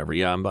sexual or whatever.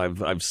 Yeah,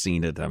 I've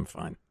seen it. I'm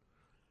fine.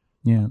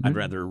 Yeah, I'd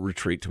rather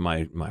retreat to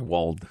my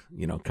walled,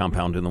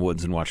 compound in the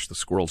woods and watch the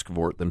squirrels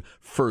cavort than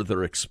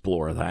further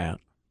explore that.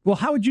 Well,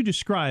 how would you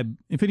describe,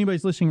 if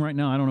anybody's listening right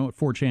now, I don't know what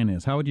 4chan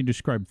is. How would you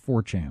describe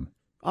 4chan?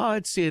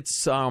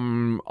 It's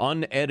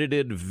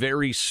unedited,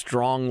 very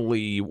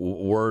strongly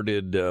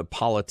worded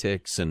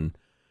politics and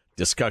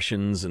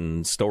discussions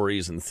and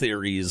stories and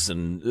theories,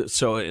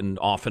 and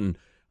often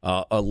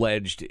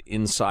alleged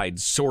inside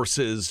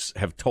sources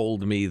have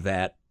told me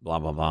that blah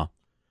blah blah.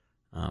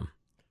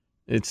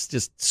 It's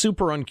just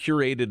super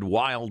uncurated,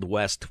 Wild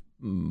West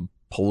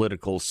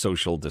political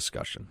social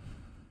discussion.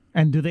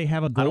 And do they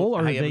have a goal,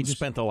 or I haven't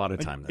spent a lot of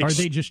time there. Are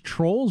they just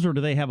trolls, or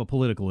do they have a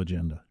political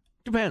agenda?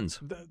 Depends.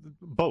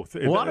 Both.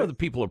 A lot of the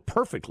people are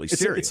perfectly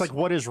serious. It's like,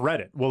 what is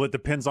Reddit? Well, it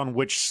depends on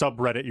which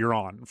subreddit you're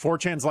on.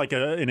 4chan's like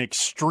an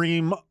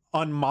extreme,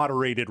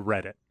 unmoderated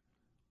Reddit.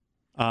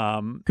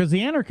 Because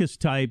the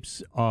anarchist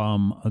types,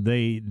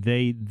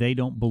 they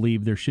don't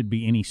believe there should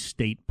be any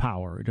state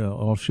power. It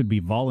all should be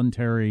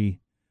voluntary.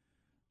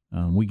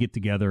 We get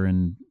together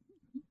and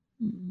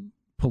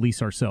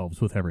police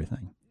ourselves with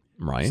everything.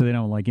 Right. So they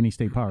don't like any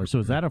state power. So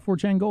is that a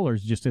 4chan goal, or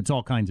is it's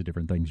all kinds of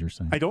different things you're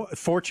saying?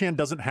 4chan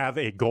doesn't have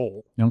a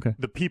goal. Okay.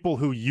 The people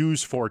who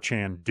use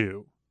 4chan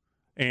do.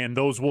 And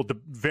those will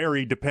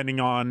vary depending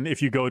on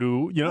if you go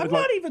to, I'm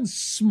not even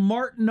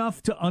smart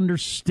enough to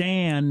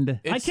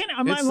understand. It's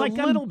a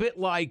little bit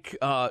like,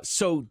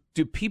 so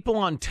do people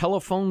on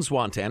telephones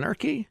want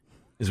anarchy?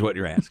 Is what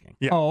you're asking.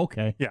 Yeah. Oh,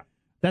 okay. Yeah.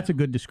 That's a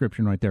good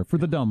description right there. For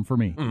the dumb, for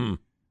me. Mm-hmm.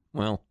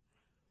 Well,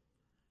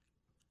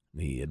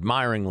 the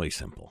admiringly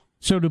simple.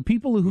 So do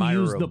people who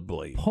use the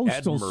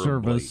postal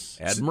service...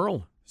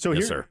 Admiral? So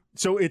yes, sir.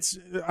 So it's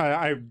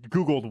I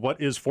Googled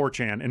what is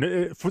 4chan, and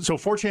so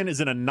 4chan is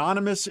an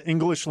anonymous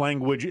English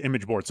language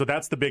image board. So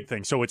that's the big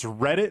thing. So it's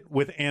Reddit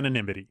with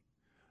anonymity.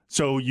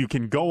 So you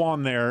can go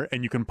on there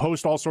and you can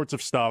post all sorts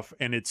of stuff,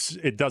 and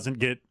it doesn't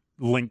get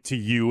linked to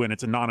you, and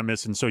it's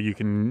anonymous, and so you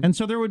can. And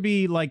so there would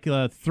be like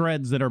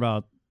threads that are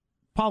about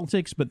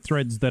politics, but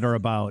threads that are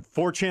about...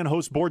 4chan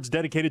hosts boards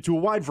dedicated to a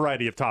wide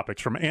variety of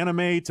topics, from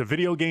anime to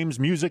video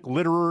games, music,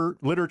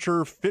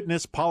 literature,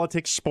 fitness,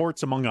 politics,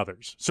 sports, among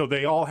others. So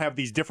they all have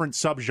these different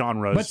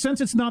subgenres. But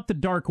since it's not the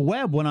dark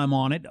web when I'm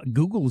on it,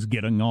 Google's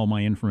getting all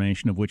my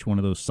information of which one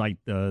of those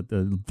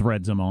the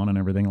threads I'm on and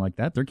everything like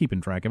that. They're keeping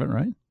track of it,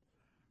 right?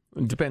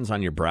 It depends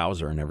on your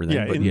browser and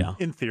everything. Yeah,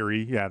 but in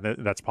theory, yeah,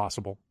 that's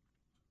possible.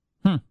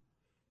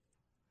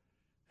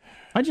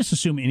 I just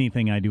assume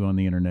anything I do on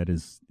the internet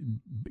is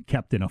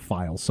kept in a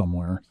file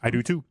somewhere. I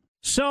do too.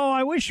 So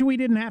I wish we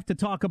didn't have to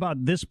talk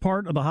about this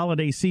part of the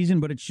holiday season,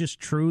 but it's just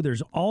true.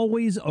 There's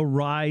always a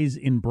rise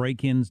in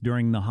break-ins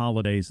during the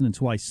holidays, and it's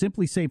why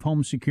Simply Safe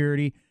Home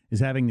Security is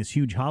having this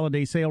huge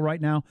holiday sale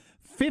right now.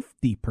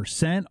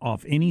 50%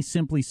 off any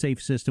Simply Safe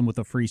system with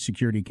a free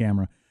security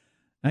camera.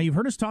 Now, you've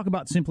heard us talk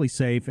about Simply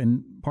Safe,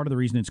 and part of the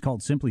reason it's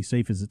called Simply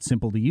Safe is it's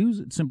simple to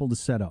use, it's simple to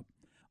set up.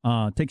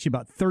 It takes you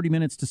about 30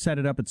 minutes to set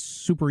it up. It's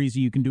super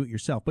easy. You can do it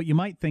yourself. But you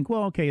might think,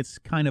 well, okay, it's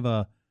kind of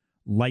a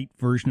light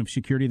version of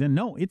security. Then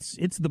no, it's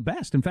the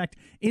best. In fact,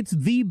 it's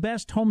the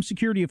best home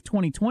security of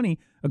 2020,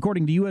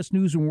 according to U.S.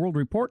 News & World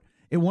Report.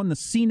 It won the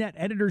CNET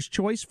Editor's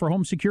Choice for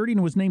Home Security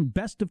and was named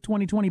Best of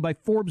 2020 by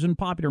Forbes and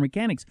Popular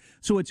Mechanics.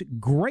 So it's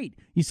great.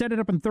 You set it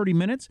up in 30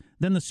 minutes,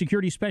 then the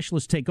security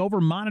specialists take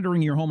over,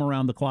 monitoring your home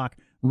around the clock,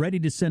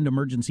 ready to send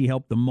emergency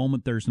help the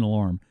moment there's an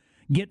alarm.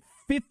 Get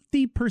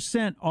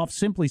 50% off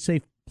Simply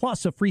Safe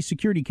plus a free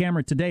security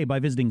camera today by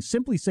visiting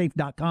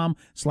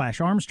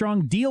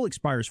simplysafe.com/Armstrong. Deal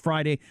expires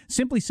Friday.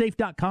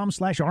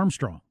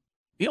 Simplysafe.com/Armstrong.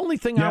 The only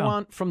thing I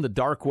want from the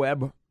dark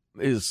web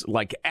is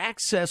like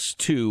access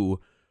to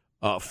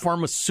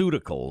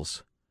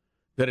pharmaceuticals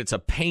that it's a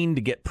pain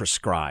to get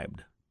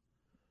prescribed.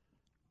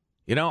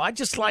 I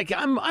just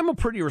I'm a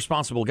pretty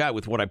responsible guy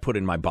with what I put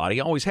in my body.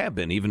 Always have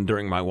been, even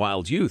during my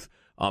wild youth.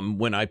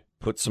 When I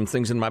put some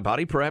things in my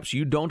body, perhaps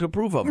you don't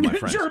approve of, my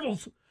friends.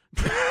 Gerbils.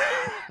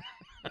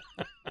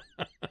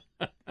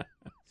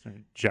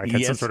 Jack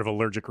had some sort of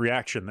allergic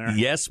reaction there.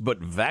 Yes, but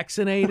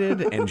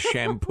vaccinated and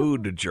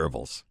shampooed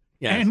gerbils.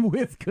 Yes. And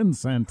with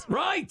consent.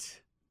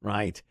 Right.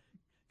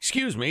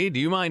 Excuse me, do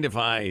you mind if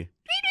I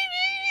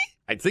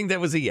think that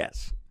was a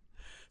yes.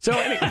 So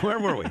anyway, where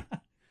were we?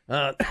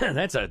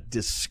 That's a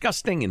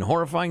disgusting and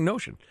horrifying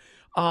notion.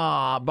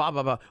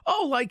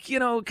 Oh, like,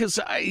 because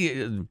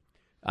I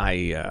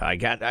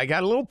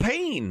got a little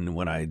pain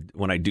when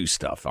I do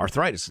stuff,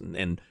 arthritis,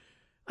 and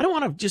I don't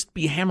want to just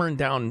be hammering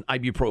down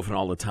ibuprofen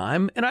all the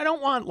time, and I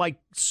don't want like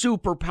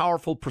super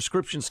powerful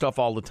prescription stuff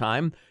all the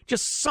time.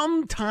 Just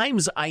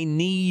sometimes I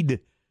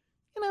need,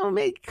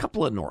 maybe a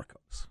couple of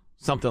Norcos,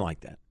 something like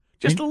that.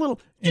 Just a little,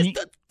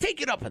 to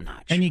take it up a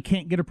notch. And you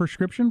can't get a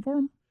prescription for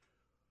them?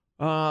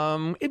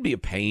 It'd be a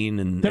pain,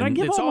 and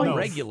it's all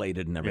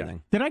regulated and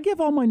everything. Yeah. Did I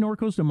give all my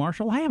Norcos to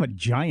Marshall? I have a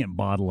giant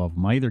bottle of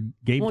them. I either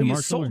gave to Marshall.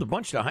 You sold a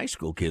bunch to high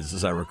school kids,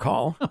 as I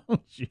recall.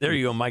 There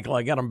you go, Michael.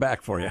 I got them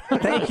back for you.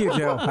 Thank you,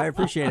 Joe. I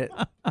appreciate it.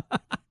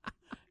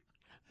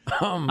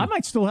 I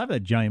might still have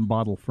that giant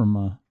bottle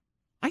from.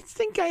 I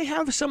think I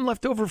have some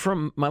left over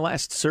from my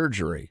last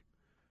surgery.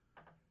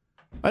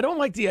 I don't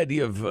like the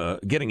idea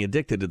of getting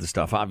addicted to the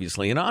stuff,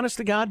 obviously. And honest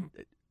to God,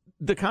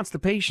 the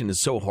constipation is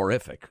so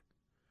horrific.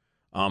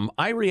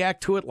 I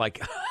react to it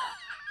like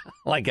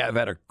I've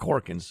had a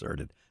cork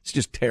inserted. It's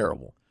just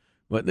terrible.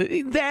 But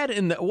that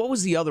and what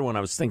was the other one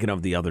I was thinking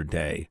of the other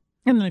day?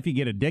 And then if you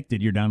get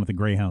addicted, you're down at the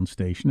Greyhound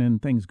station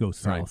and things go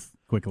south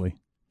quickly.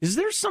 Is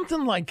there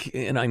something like,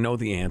 and I know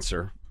the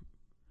answer,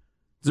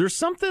 is there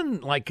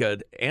something like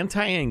an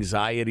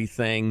anti-anxiety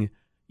thing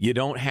you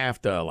don't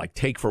have to like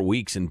take for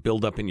weeks and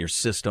build up in your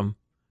system?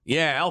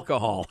 Yeah,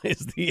 alcohol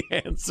is the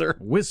answer.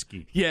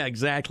 Whiskey. Yeah,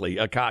 exactly.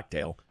 A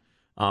cocktail.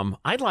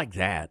 I'd like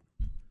that.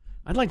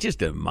 I'd like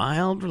just a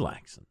mild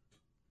relaxing.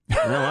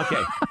 Well,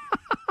 okay.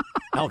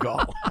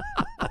 Alcohol.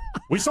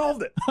 We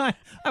solved it. I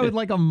would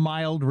like a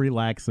mild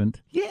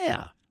relaxant.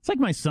 Yeah. It's like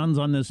my son's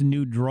on this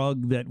new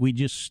drug that we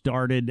just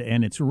started,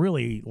 and it's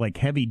really like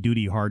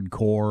heavy-duty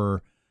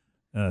hardcore.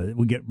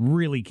 We get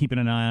really keeping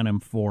an eye on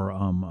him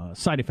for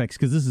side effects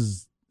because this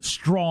is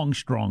strong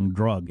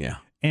drug. Yeah.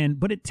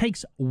 But it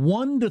takes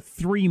 1 to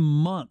 3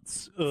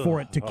 months for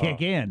it to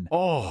kick in.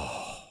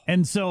 Oh.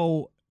 And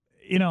so,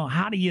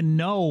 how do you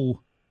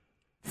know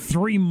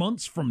 3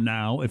 months from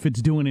now if it's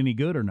doing any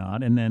good or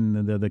not? And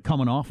then the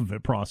coming off of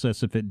it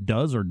process, if it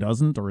does or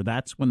doesn't, or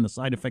that's when the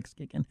side effects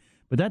kick in.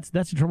 But that's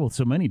the trouble with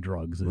so many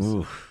drugs is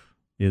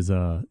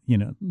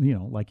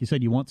like you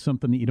said, you want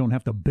something that you don't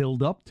have to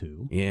build up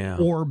to. Yeah.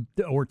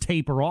 Or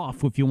taper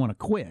off if you want to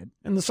quit.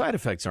 And the side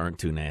effects aren't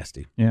too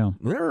nasty. Yeah.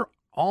 There are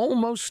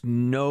almost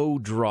no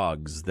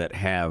drugs that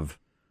have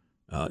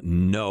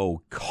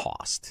no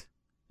cost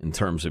in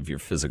terms of your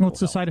physical What's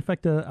the side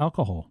effect of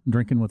alcohol?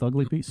 Drinking with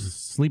ugly people?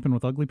 Sleeping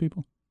with ugly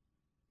people?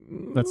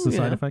 That's the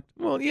side effect?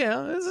 Well,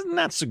 yeah, it's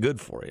not so good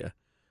for you.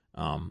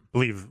 I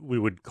believe we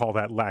would call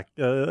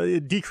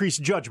that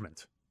decreased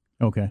judgment.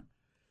 Okay.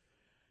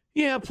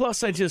 Yeah,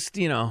 plus I just,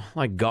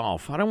 like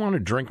golf. I don't want to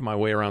drink my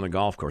way around the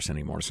golf course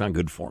anymore. It's not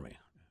good for me.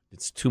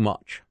 It's too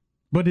much.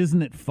 But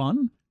isn't it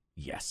fun?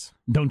 Yes.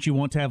 Don't you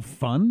want to have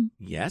fun?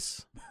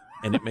 Yes.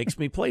 And it makes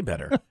me play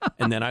better.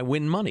 And then I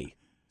win money.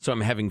 So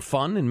I'm having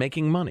fun and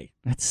making money.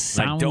 That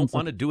sounds... I don't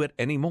want to do it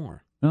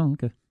anymore. Oh,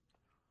 okay.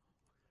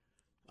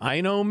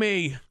 I know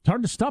me. It's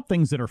hard to stop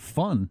things that are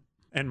fun.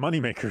 And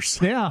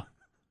moneymakers. Yeah.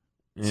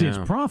 See, it's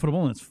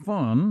profitable and it's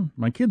fun.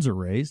 My kids are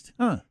raised.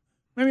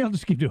 Maybe I'll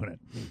just keep doing it.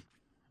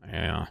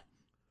 Yeah.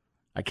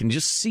 I can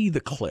just see the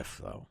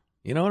cliff, though.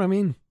 You know what I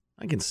mean?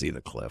 I can see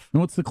the cliff.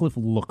 And what's the cliff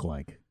look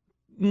like?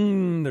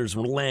 There's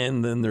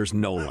land, then there's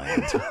no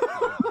land.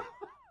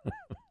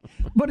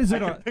 But is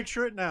it I can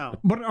picture it now.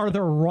 But are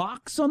there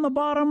rocks on the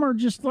bottom, or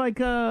just like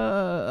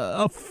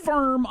a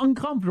firm,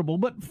 uncomfortable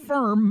but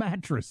firm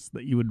mattress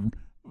that you would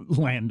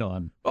land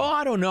on? Oh,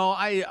 I don't know.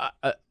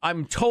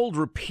 I'm told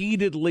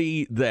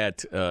repeatedly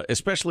that,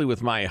 especially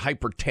with my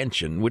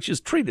hypertension, which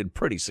is treated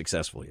pretty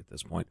successfully at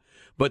this point,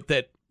 but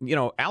that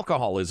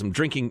alcoholism,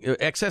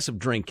 excessive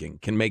drinking,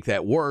 can make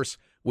that worse,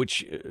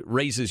 which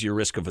raises your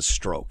risk of a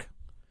stroke.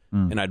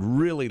 And I'd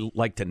really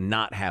like to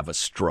not have a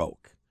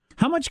stroke.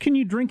 How much can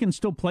you drink and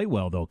still play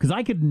well, though? Because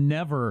I could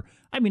never...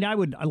 I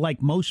would,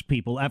 like most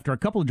people, after a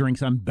couple of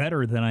drinks, I'm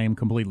better than I am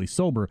completely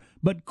sober,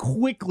 but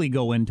quickly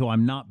go into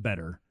I'm not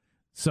better.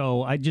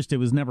 So it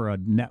was never a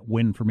net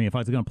win for me. If I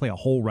was going to play a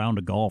whole round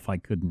of golf, I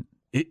couldn't.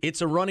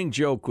 It's a running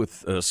joke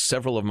with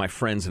several of my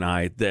friends and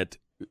I that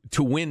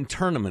to win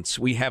tournaments,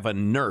 we have a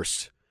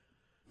nurse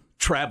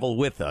travel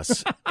with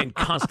us and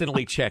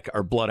constantly check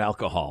our blood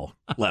alcohol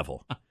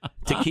level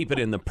to keep it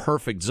in the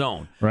perfect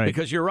zone. Right.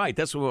 Because you're right.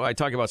 That's what I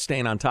talk about,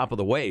 staying on top of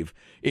the wave.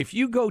 If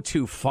you go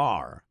too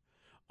far,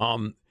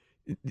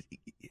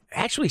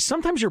 actually,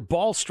 sometimes your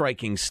ball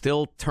striking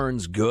still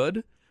turns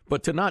good.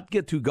 But to not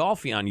get too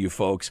golfy on you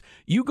folks,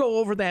 you go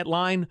over that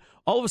line,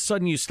 all of a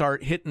sudden you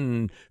start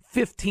hitting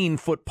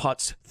 15-foot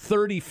putts,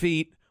 30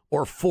 feet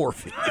or 4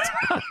 feet.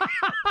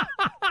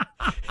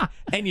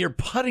 and your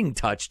putting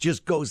touch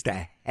just goes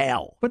to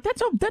hell. But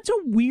that's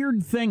a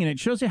weird thing, and it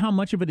shows you how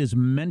much of it is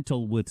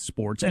mental with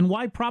sports, and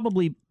why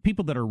probably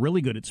people that are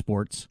really good at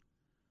sports,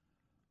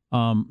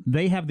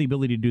 they have the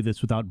ability to do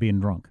this without being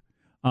drunk.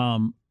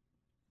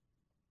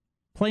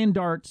 Playing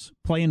darts,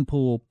 playing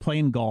pool,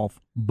 playing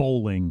golf,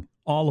 bowling,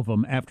 all of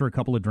them, after a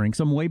couple of drinks,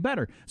 I'm way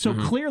better. So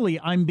clearly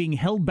I'm being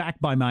held back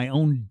by my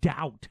own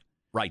doubt.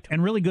 Right.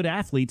 And really good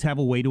athletes have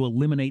a way to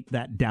eliminate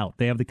that doubt.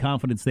 They have the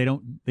confidence.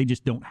 They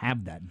just don't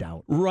have that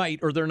doubt. Right,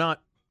 or they're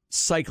not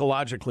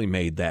psychologically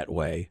made that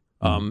way.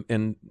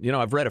 And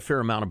I've read a fair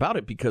amount about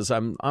it because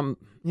I'm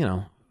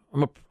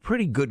a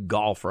pretty good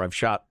golfer. I've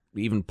shot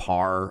even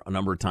par a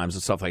number of times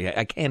and stuff like that.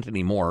 I can't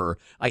anymore. Or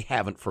I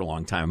haven't for a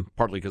long time,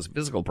 partly because of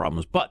physical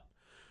problems. But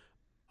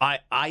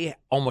I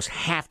almost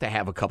have to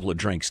have a couple of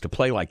drinks to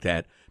play like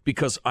that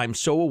because I'm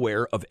so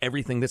aware of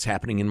everything that's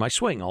happening in my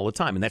swing all the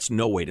time. And that's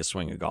no way to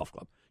swing a golf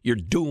club. You're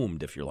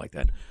doomed if you're like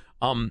that.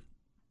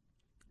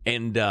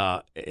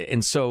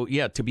 And so,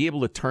 yeah, to be able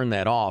to turn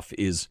that off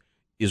is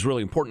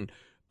really important.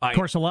 Of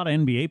course, a lot of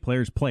NBA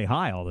players play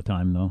high all the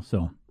time, though.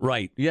 So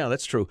right. Yeah,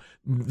 that's true.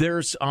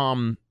 There's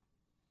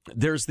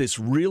this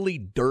really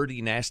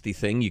dirty, nasty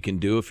thing you can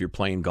do if you're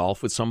playing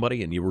golf with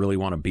somebody and you really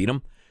want to beat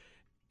them.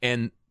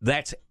 And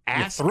that's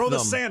ask throw them.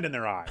 the sand in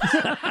their eyes.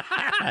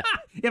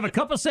 You have a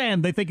cup of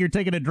sand, they think you're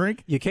taking a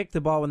drink. You kick the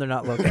ball when they're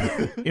not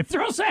looking. You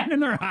throw sand in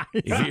their eyes.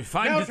 If you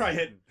find now try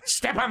hitting.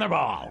 Step on the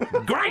ball.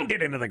 Grind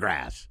it into the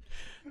grass.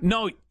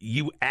 No,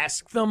 you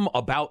ask them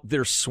about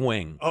their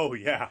swing. Oh,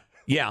 yeah.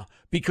 Yeah,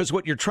 because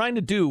what you're trying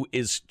to do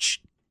is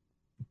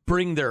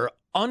bring their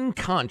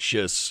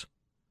unconscious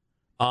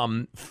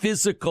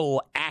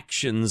physical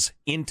actions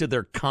into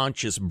their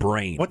conscious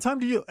brain. What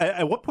time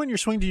at what point in your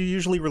swing do you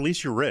usually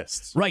release your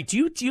wrists? Right. Do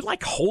you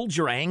like hold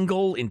your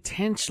angle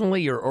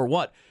intentionally or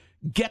what?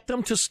 Get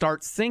them to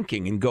start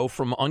thinking and go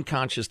from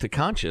unconscious to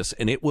conscious,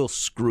 and it will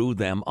screw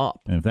them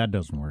up. And if that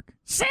doesn't work.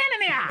 Sand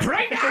in the eye!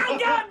 Right now,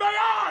 God,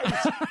 my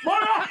eyes!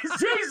 My eyes!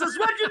 Jesus,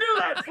 what'd you do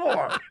that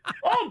for?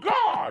 Oh,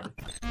 God!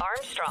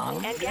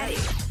 Armstrong and Getty.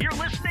 You're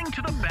listening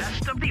to the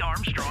best of the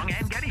Armstrong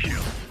and Getty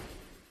Show.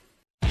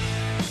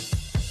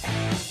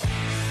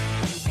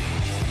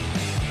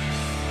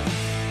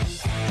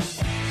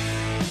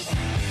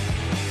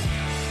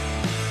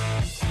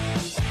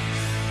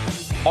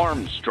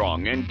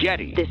 Armstrong and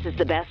Getty. This is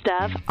the best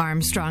of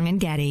Armstrong and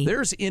Getty.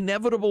 There's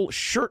inevitable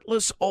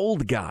shirtless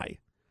old guy.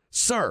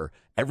 Sir,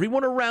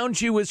 everyone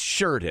around you is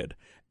shirted.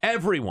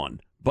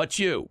 Everyone but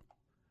you.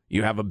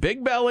 You have a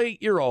big belly,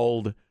 you're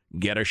old,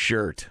 get a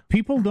shirt.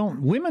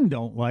 Women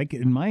don't like,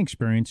 in my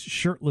experience,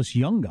 shirtless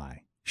young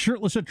guy.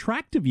 Shirtless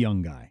attractive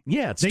young guy.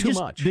 Yeah, it's too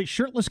much. The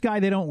shirtless guy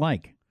they don't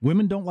like.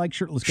 Women don't like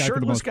shirtless guy.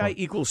 Shirtless guy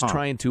equals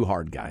trying too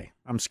hard guy.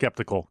 I'm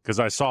skeptical because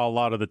I saw a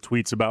lot of the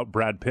tweets about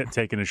Brad Pitt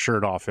taking his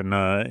shirt off in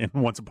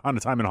Once Upon a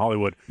Time in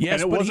Hollywood.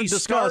 Yes, and but he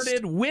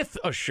started with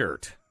a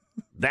shirt.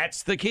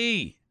 That's the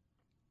key.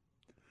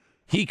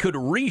 He could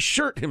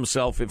re-shirt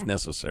himself if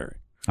necessary.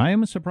 I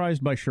am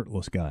surprised by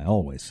shirtless guy,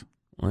 always.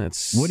 Let's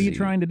see. What are you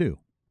trying to do?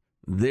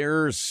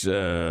 There's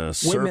Women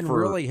surfer.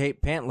 really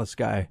hate pantless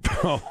guy.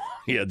 Oh,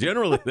 yeah,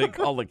 generally they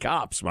call the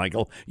cops,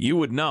 Michael. You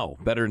would know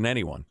better than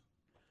anyone.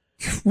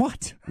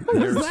 What? What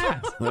was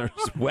that? There's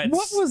What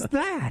was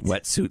that?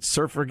 Wetsuit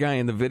surfer guy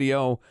in the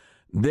video.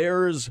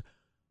 There's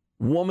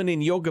woman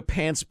in yoga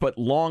pants but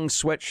long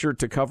sweatshirt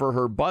to cover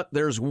her butt.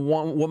 There's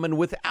one woman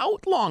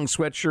without long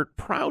sweatshirt,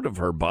 proud of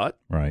her butt.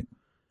 Right.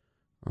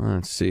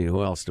 Let's see.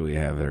 Who else do we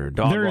have there?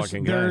 Dog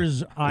walking guy.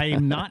 There's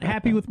I'm not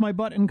happy with my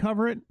butt and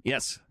cover it.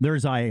 Yes.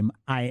 There's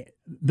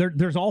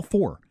there's all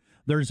four.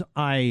 There's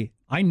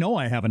I know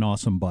I have an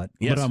awesome butt,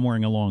 yes, but I'm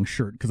wearing a long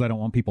shirt because I don't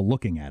want people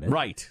looking at it.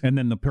 Right. And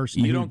then the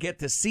person you don't get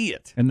to see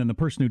it. And then the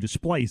person who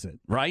displays it.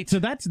 Right. So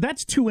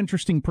that's two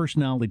interesting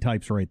personality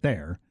types right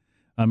there.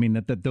 I mean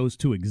that those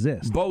two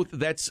exist. Both.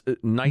 That's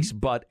nice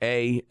butt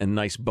A and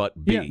nice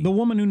butt B. Yeah, the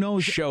woman who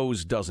knows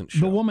doesn't show.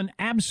 The woman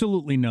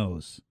absolutely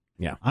knows.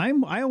 Yeah.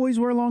 I always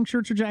wear long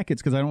shirts or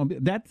jackets because I don't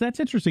want that's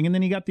interesting. And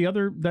then you got the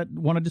other that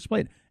want to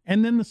display it.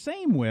 And then the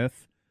same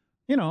with,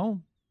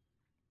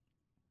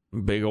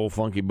 big old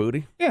funky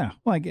booty. Yeah,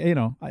 like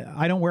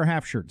I don't wear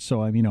half shirts,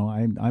 so I'm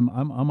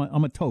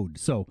a toad,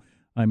 so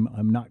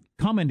I'm not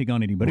commenting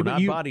on anybody. We're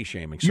not body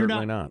shaming,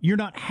 certainly not. You're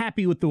not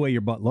happy with the way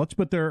your butt looks,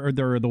 but there are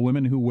the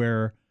women who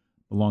wear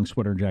a long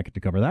sweater and jacket to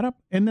cover that up,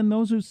 and then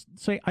those who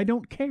say I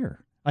don't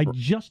care, I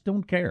just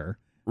don't care.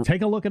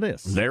 Take a look at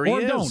this. There he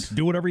is. Or don't.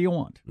 Do whatever you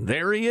want.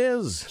 There he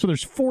is. So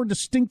there's four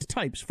distinct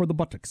types for the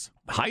buttocks.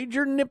 Hide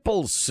your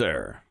nipples,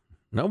 sir.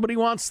 Nobody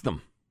wants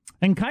them.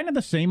 And kind of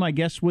the same, I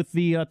guess, with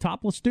the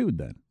topless dude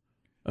then.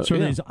 So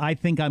there's, I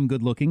think I'm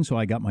good looking, so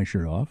I got my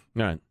shirt off.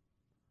 Right.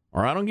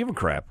 Or I don't give a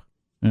crap.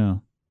 Yeah.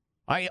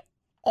 I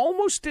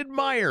almost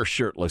admire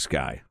shirtless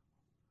guy.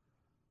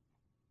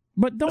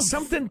 But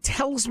something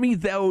tells me,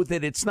 though,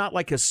 that it's not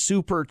like a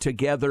super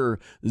together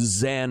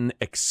Zen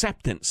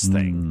acceptance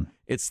thing.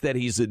 It's that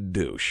he's a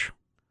douche.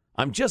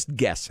 I'm just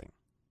guessing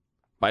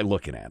by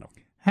looking at him.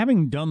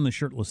 Having done the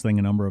shirtless thing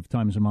a number of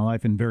times in my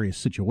life in various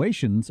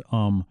situations,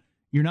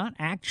 you're not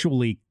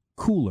actually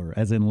cooler,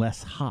 as in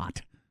less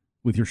hot,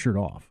 with your shirt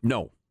off.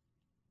 No.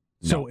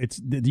 So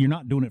you're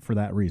not doing it for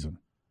that reason.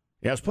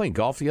 Yeah, I was playing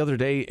golf the other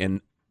day,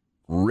 and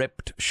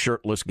ripped,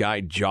 shirtless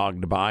guy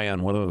jogged by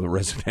on one of the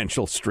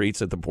residential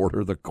streets at the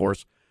border of the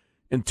course.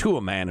 And to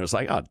a man, it was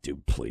like, oh,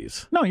 dude,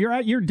 please. No,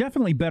 you're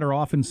definitely better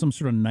off in some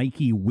sort of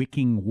Nike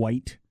wicking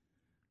white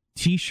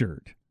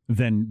T-shirt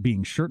than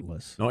being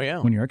shirtless. Oh, yeah.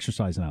 When you're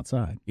exercising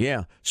outside.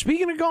 Yeah.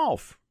 Speaking of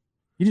golf.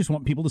 You just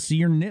want people to see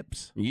your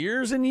nips.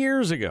 Years and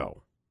years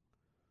ago,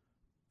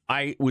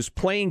 I was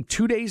playing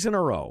 2 days in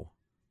a row.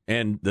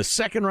 And the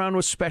second round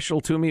was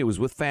special to me. It was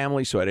with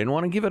family, so I didn't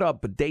want to give it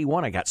up. But day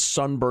one, I got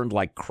sunburned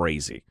like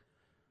crazy.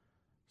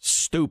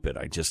 Stupid.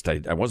 I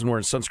wasn't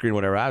wearing sunscreen,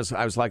 whatever. I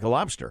was like a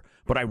lobster.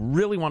 But I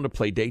really wanted to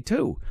play day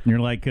two. You're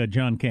like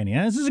John Candy.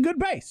 This is a good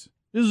base.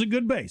 This is a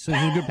good base. This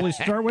is a good place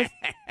to start with.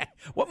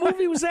 What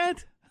movie was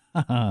that?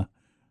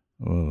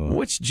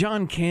 Which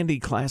John Candy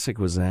classic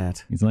was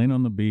that? He's laying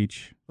on the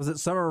beach. Was it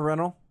Summer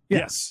Rental?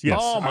 Yes.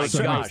 Oh, my gosh,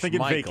 I was thinking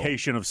Michael.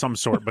 Vacation of some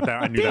sort, but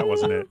I knew that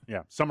wasn't it.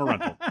 Yeah, Summer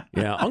Rental.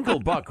 Yeah, Uncle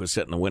Buck was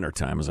set in the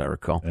wintertime, as I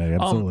recall.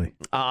 Absolutely.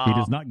 He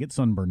does not get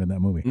sunburned in that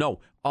movie. No.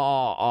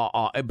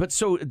 But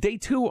so day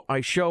two,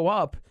 I show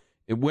up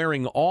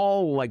wearing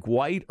all like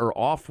white or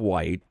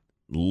off-white,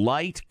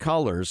 light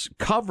colors,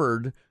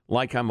 covered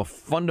like I'm a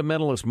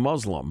fundamentalist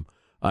Muslim.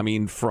 I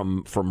mean,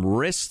 from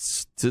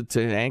wrists to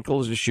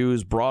ankles and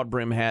shoes, broad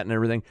brim hat and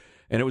everything.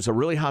 And it was a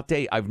really hot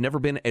day. I've never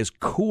been as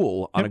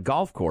cool on a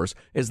golf course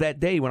as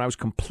that day when I was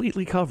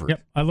completely covered.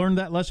 Yep. I learned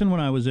that lesson when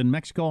I was in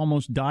Mexico.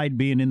 Almost died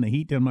being in the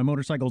heat, and my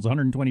motorcycle was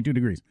 122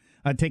 degrees.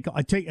 I'd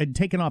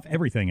taken off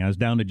everything. I was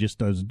down to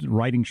I was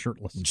riding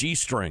shirtless.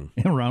 G-string.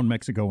 Around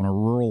Mexico in a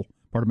rural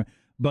part of Mexico.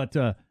 But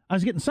I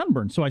was getting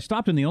sunburned, so I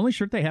stopped, and the only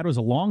shirt they had was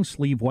a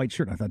long-sleeve white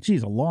shirt. I thought,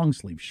 geez, a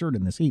long-sleeve shirt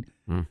in this heat.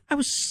 I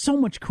was so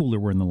much cooler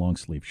wearing the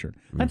long-sleeve shirt.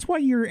 That's why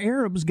your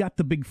Arabs got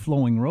the big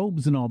flowing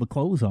robes and all the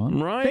clothes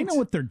on. Right. They know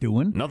what they're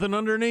doing. Nothing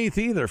underneath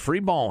either. Free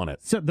balling it.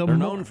 So they're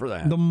known for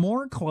that. The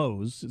more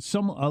clothes,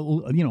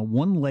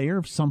 one layer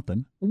of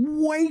something,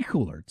 way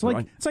cooler. It's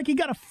like you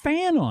got a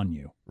fan on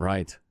you.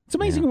 Right. It's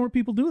amazing where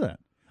people do that.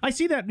 I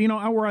see that,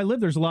 where I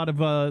live, there's a lot of,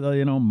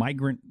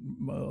 migrant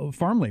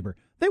farm labor.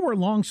 They wear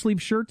long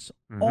sleeve shirts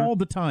all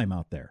the time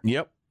out there.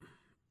 Yep.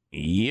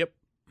 It's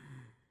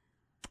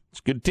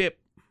a good tip.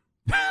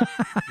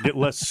 Get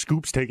less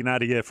scoops taken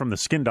out of you from the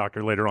skin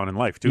doctor later on in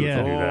life, too. Yeah.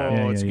 If you do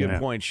that. It's a good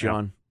point,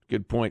 Sean.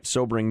 Good point.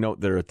 Sobering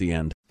note there at the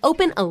end.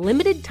 Open a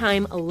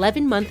limited-time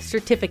 11-month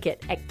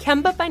certificate at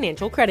Kemba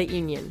Financial Credit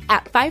Union.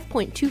 At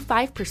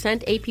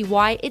 5.25%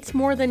 APY, it's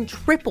more than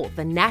triple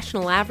the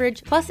national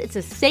average, plus it's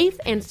a safe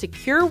and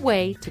secure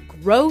way to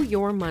grow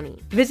your money.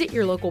 Visit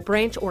your local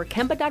branch or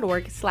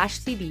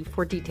kemba.org/CD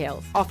for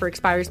details. Offer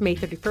expires May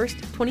 31st,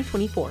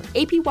 2024.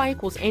 APY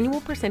equals annual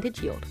percentage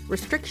yield.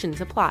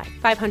 Restrictions apply.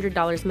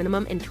 $500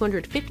 minimum and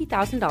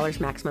 $250,000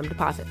 maximum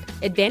deposit.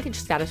 Advantage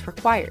status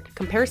required.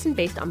 Comparison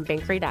based on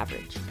bank rate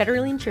average.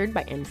 Federally insured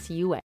by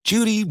NCUA.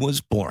 Judy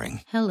was boring.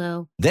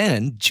 Hello.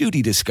 Then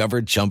Judy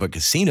discovered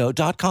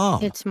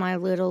ChumbaCasino.com. It's my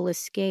little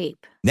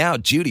escape. Now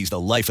Judy's the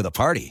life of the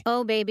party.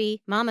 Oh,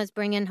 baby, mama's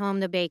bringing home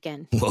the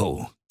bacon.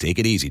 Whoa, take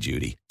it easy,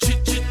 Judy.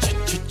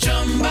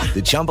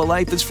 The Chumba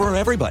life is for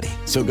everybody.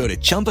 So go to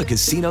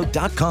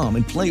ChumbaCasino.com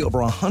and play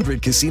over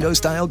 100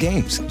 casino-style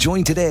games.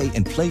 Join today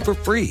and play for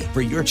free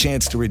for your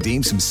chance to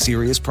redeem some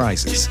serious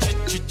prizes.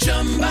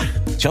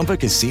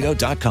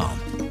 ChumbaCasino.com.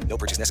 No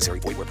purchase necessary.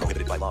 Void where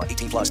prohibited by law.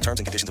 18 plus terms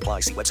and conditions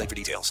apply. See website for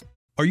details.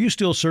 Are you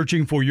still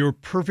searching for your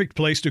perfect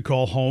place to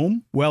call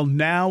home? Well,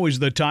 now is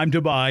the time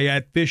to buy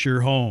at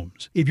Fisher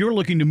Homes. If you're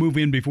looking to move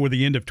in before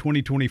the end of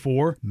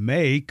 2024,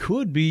 May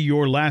could be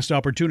your last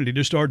opportunity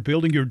to start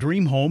building your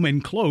dream home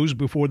and close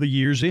before the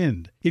year's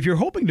end. If you're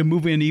hoping to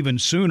move in even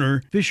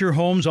sooner, Fisher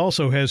Homes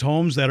also has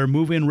homes that are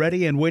move-in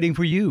ready and waiting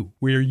for you,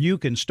 where you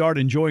can start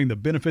enjoying the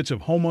benefits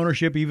of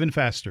homeownership even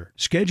faster.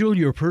 Schedule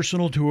your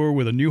personal tour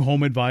with a new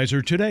home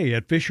advisor today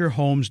at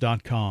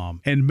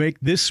FisherHomes.com and make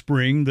this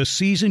spring the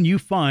season you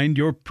find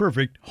your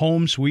perfect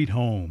home sweet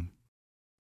home.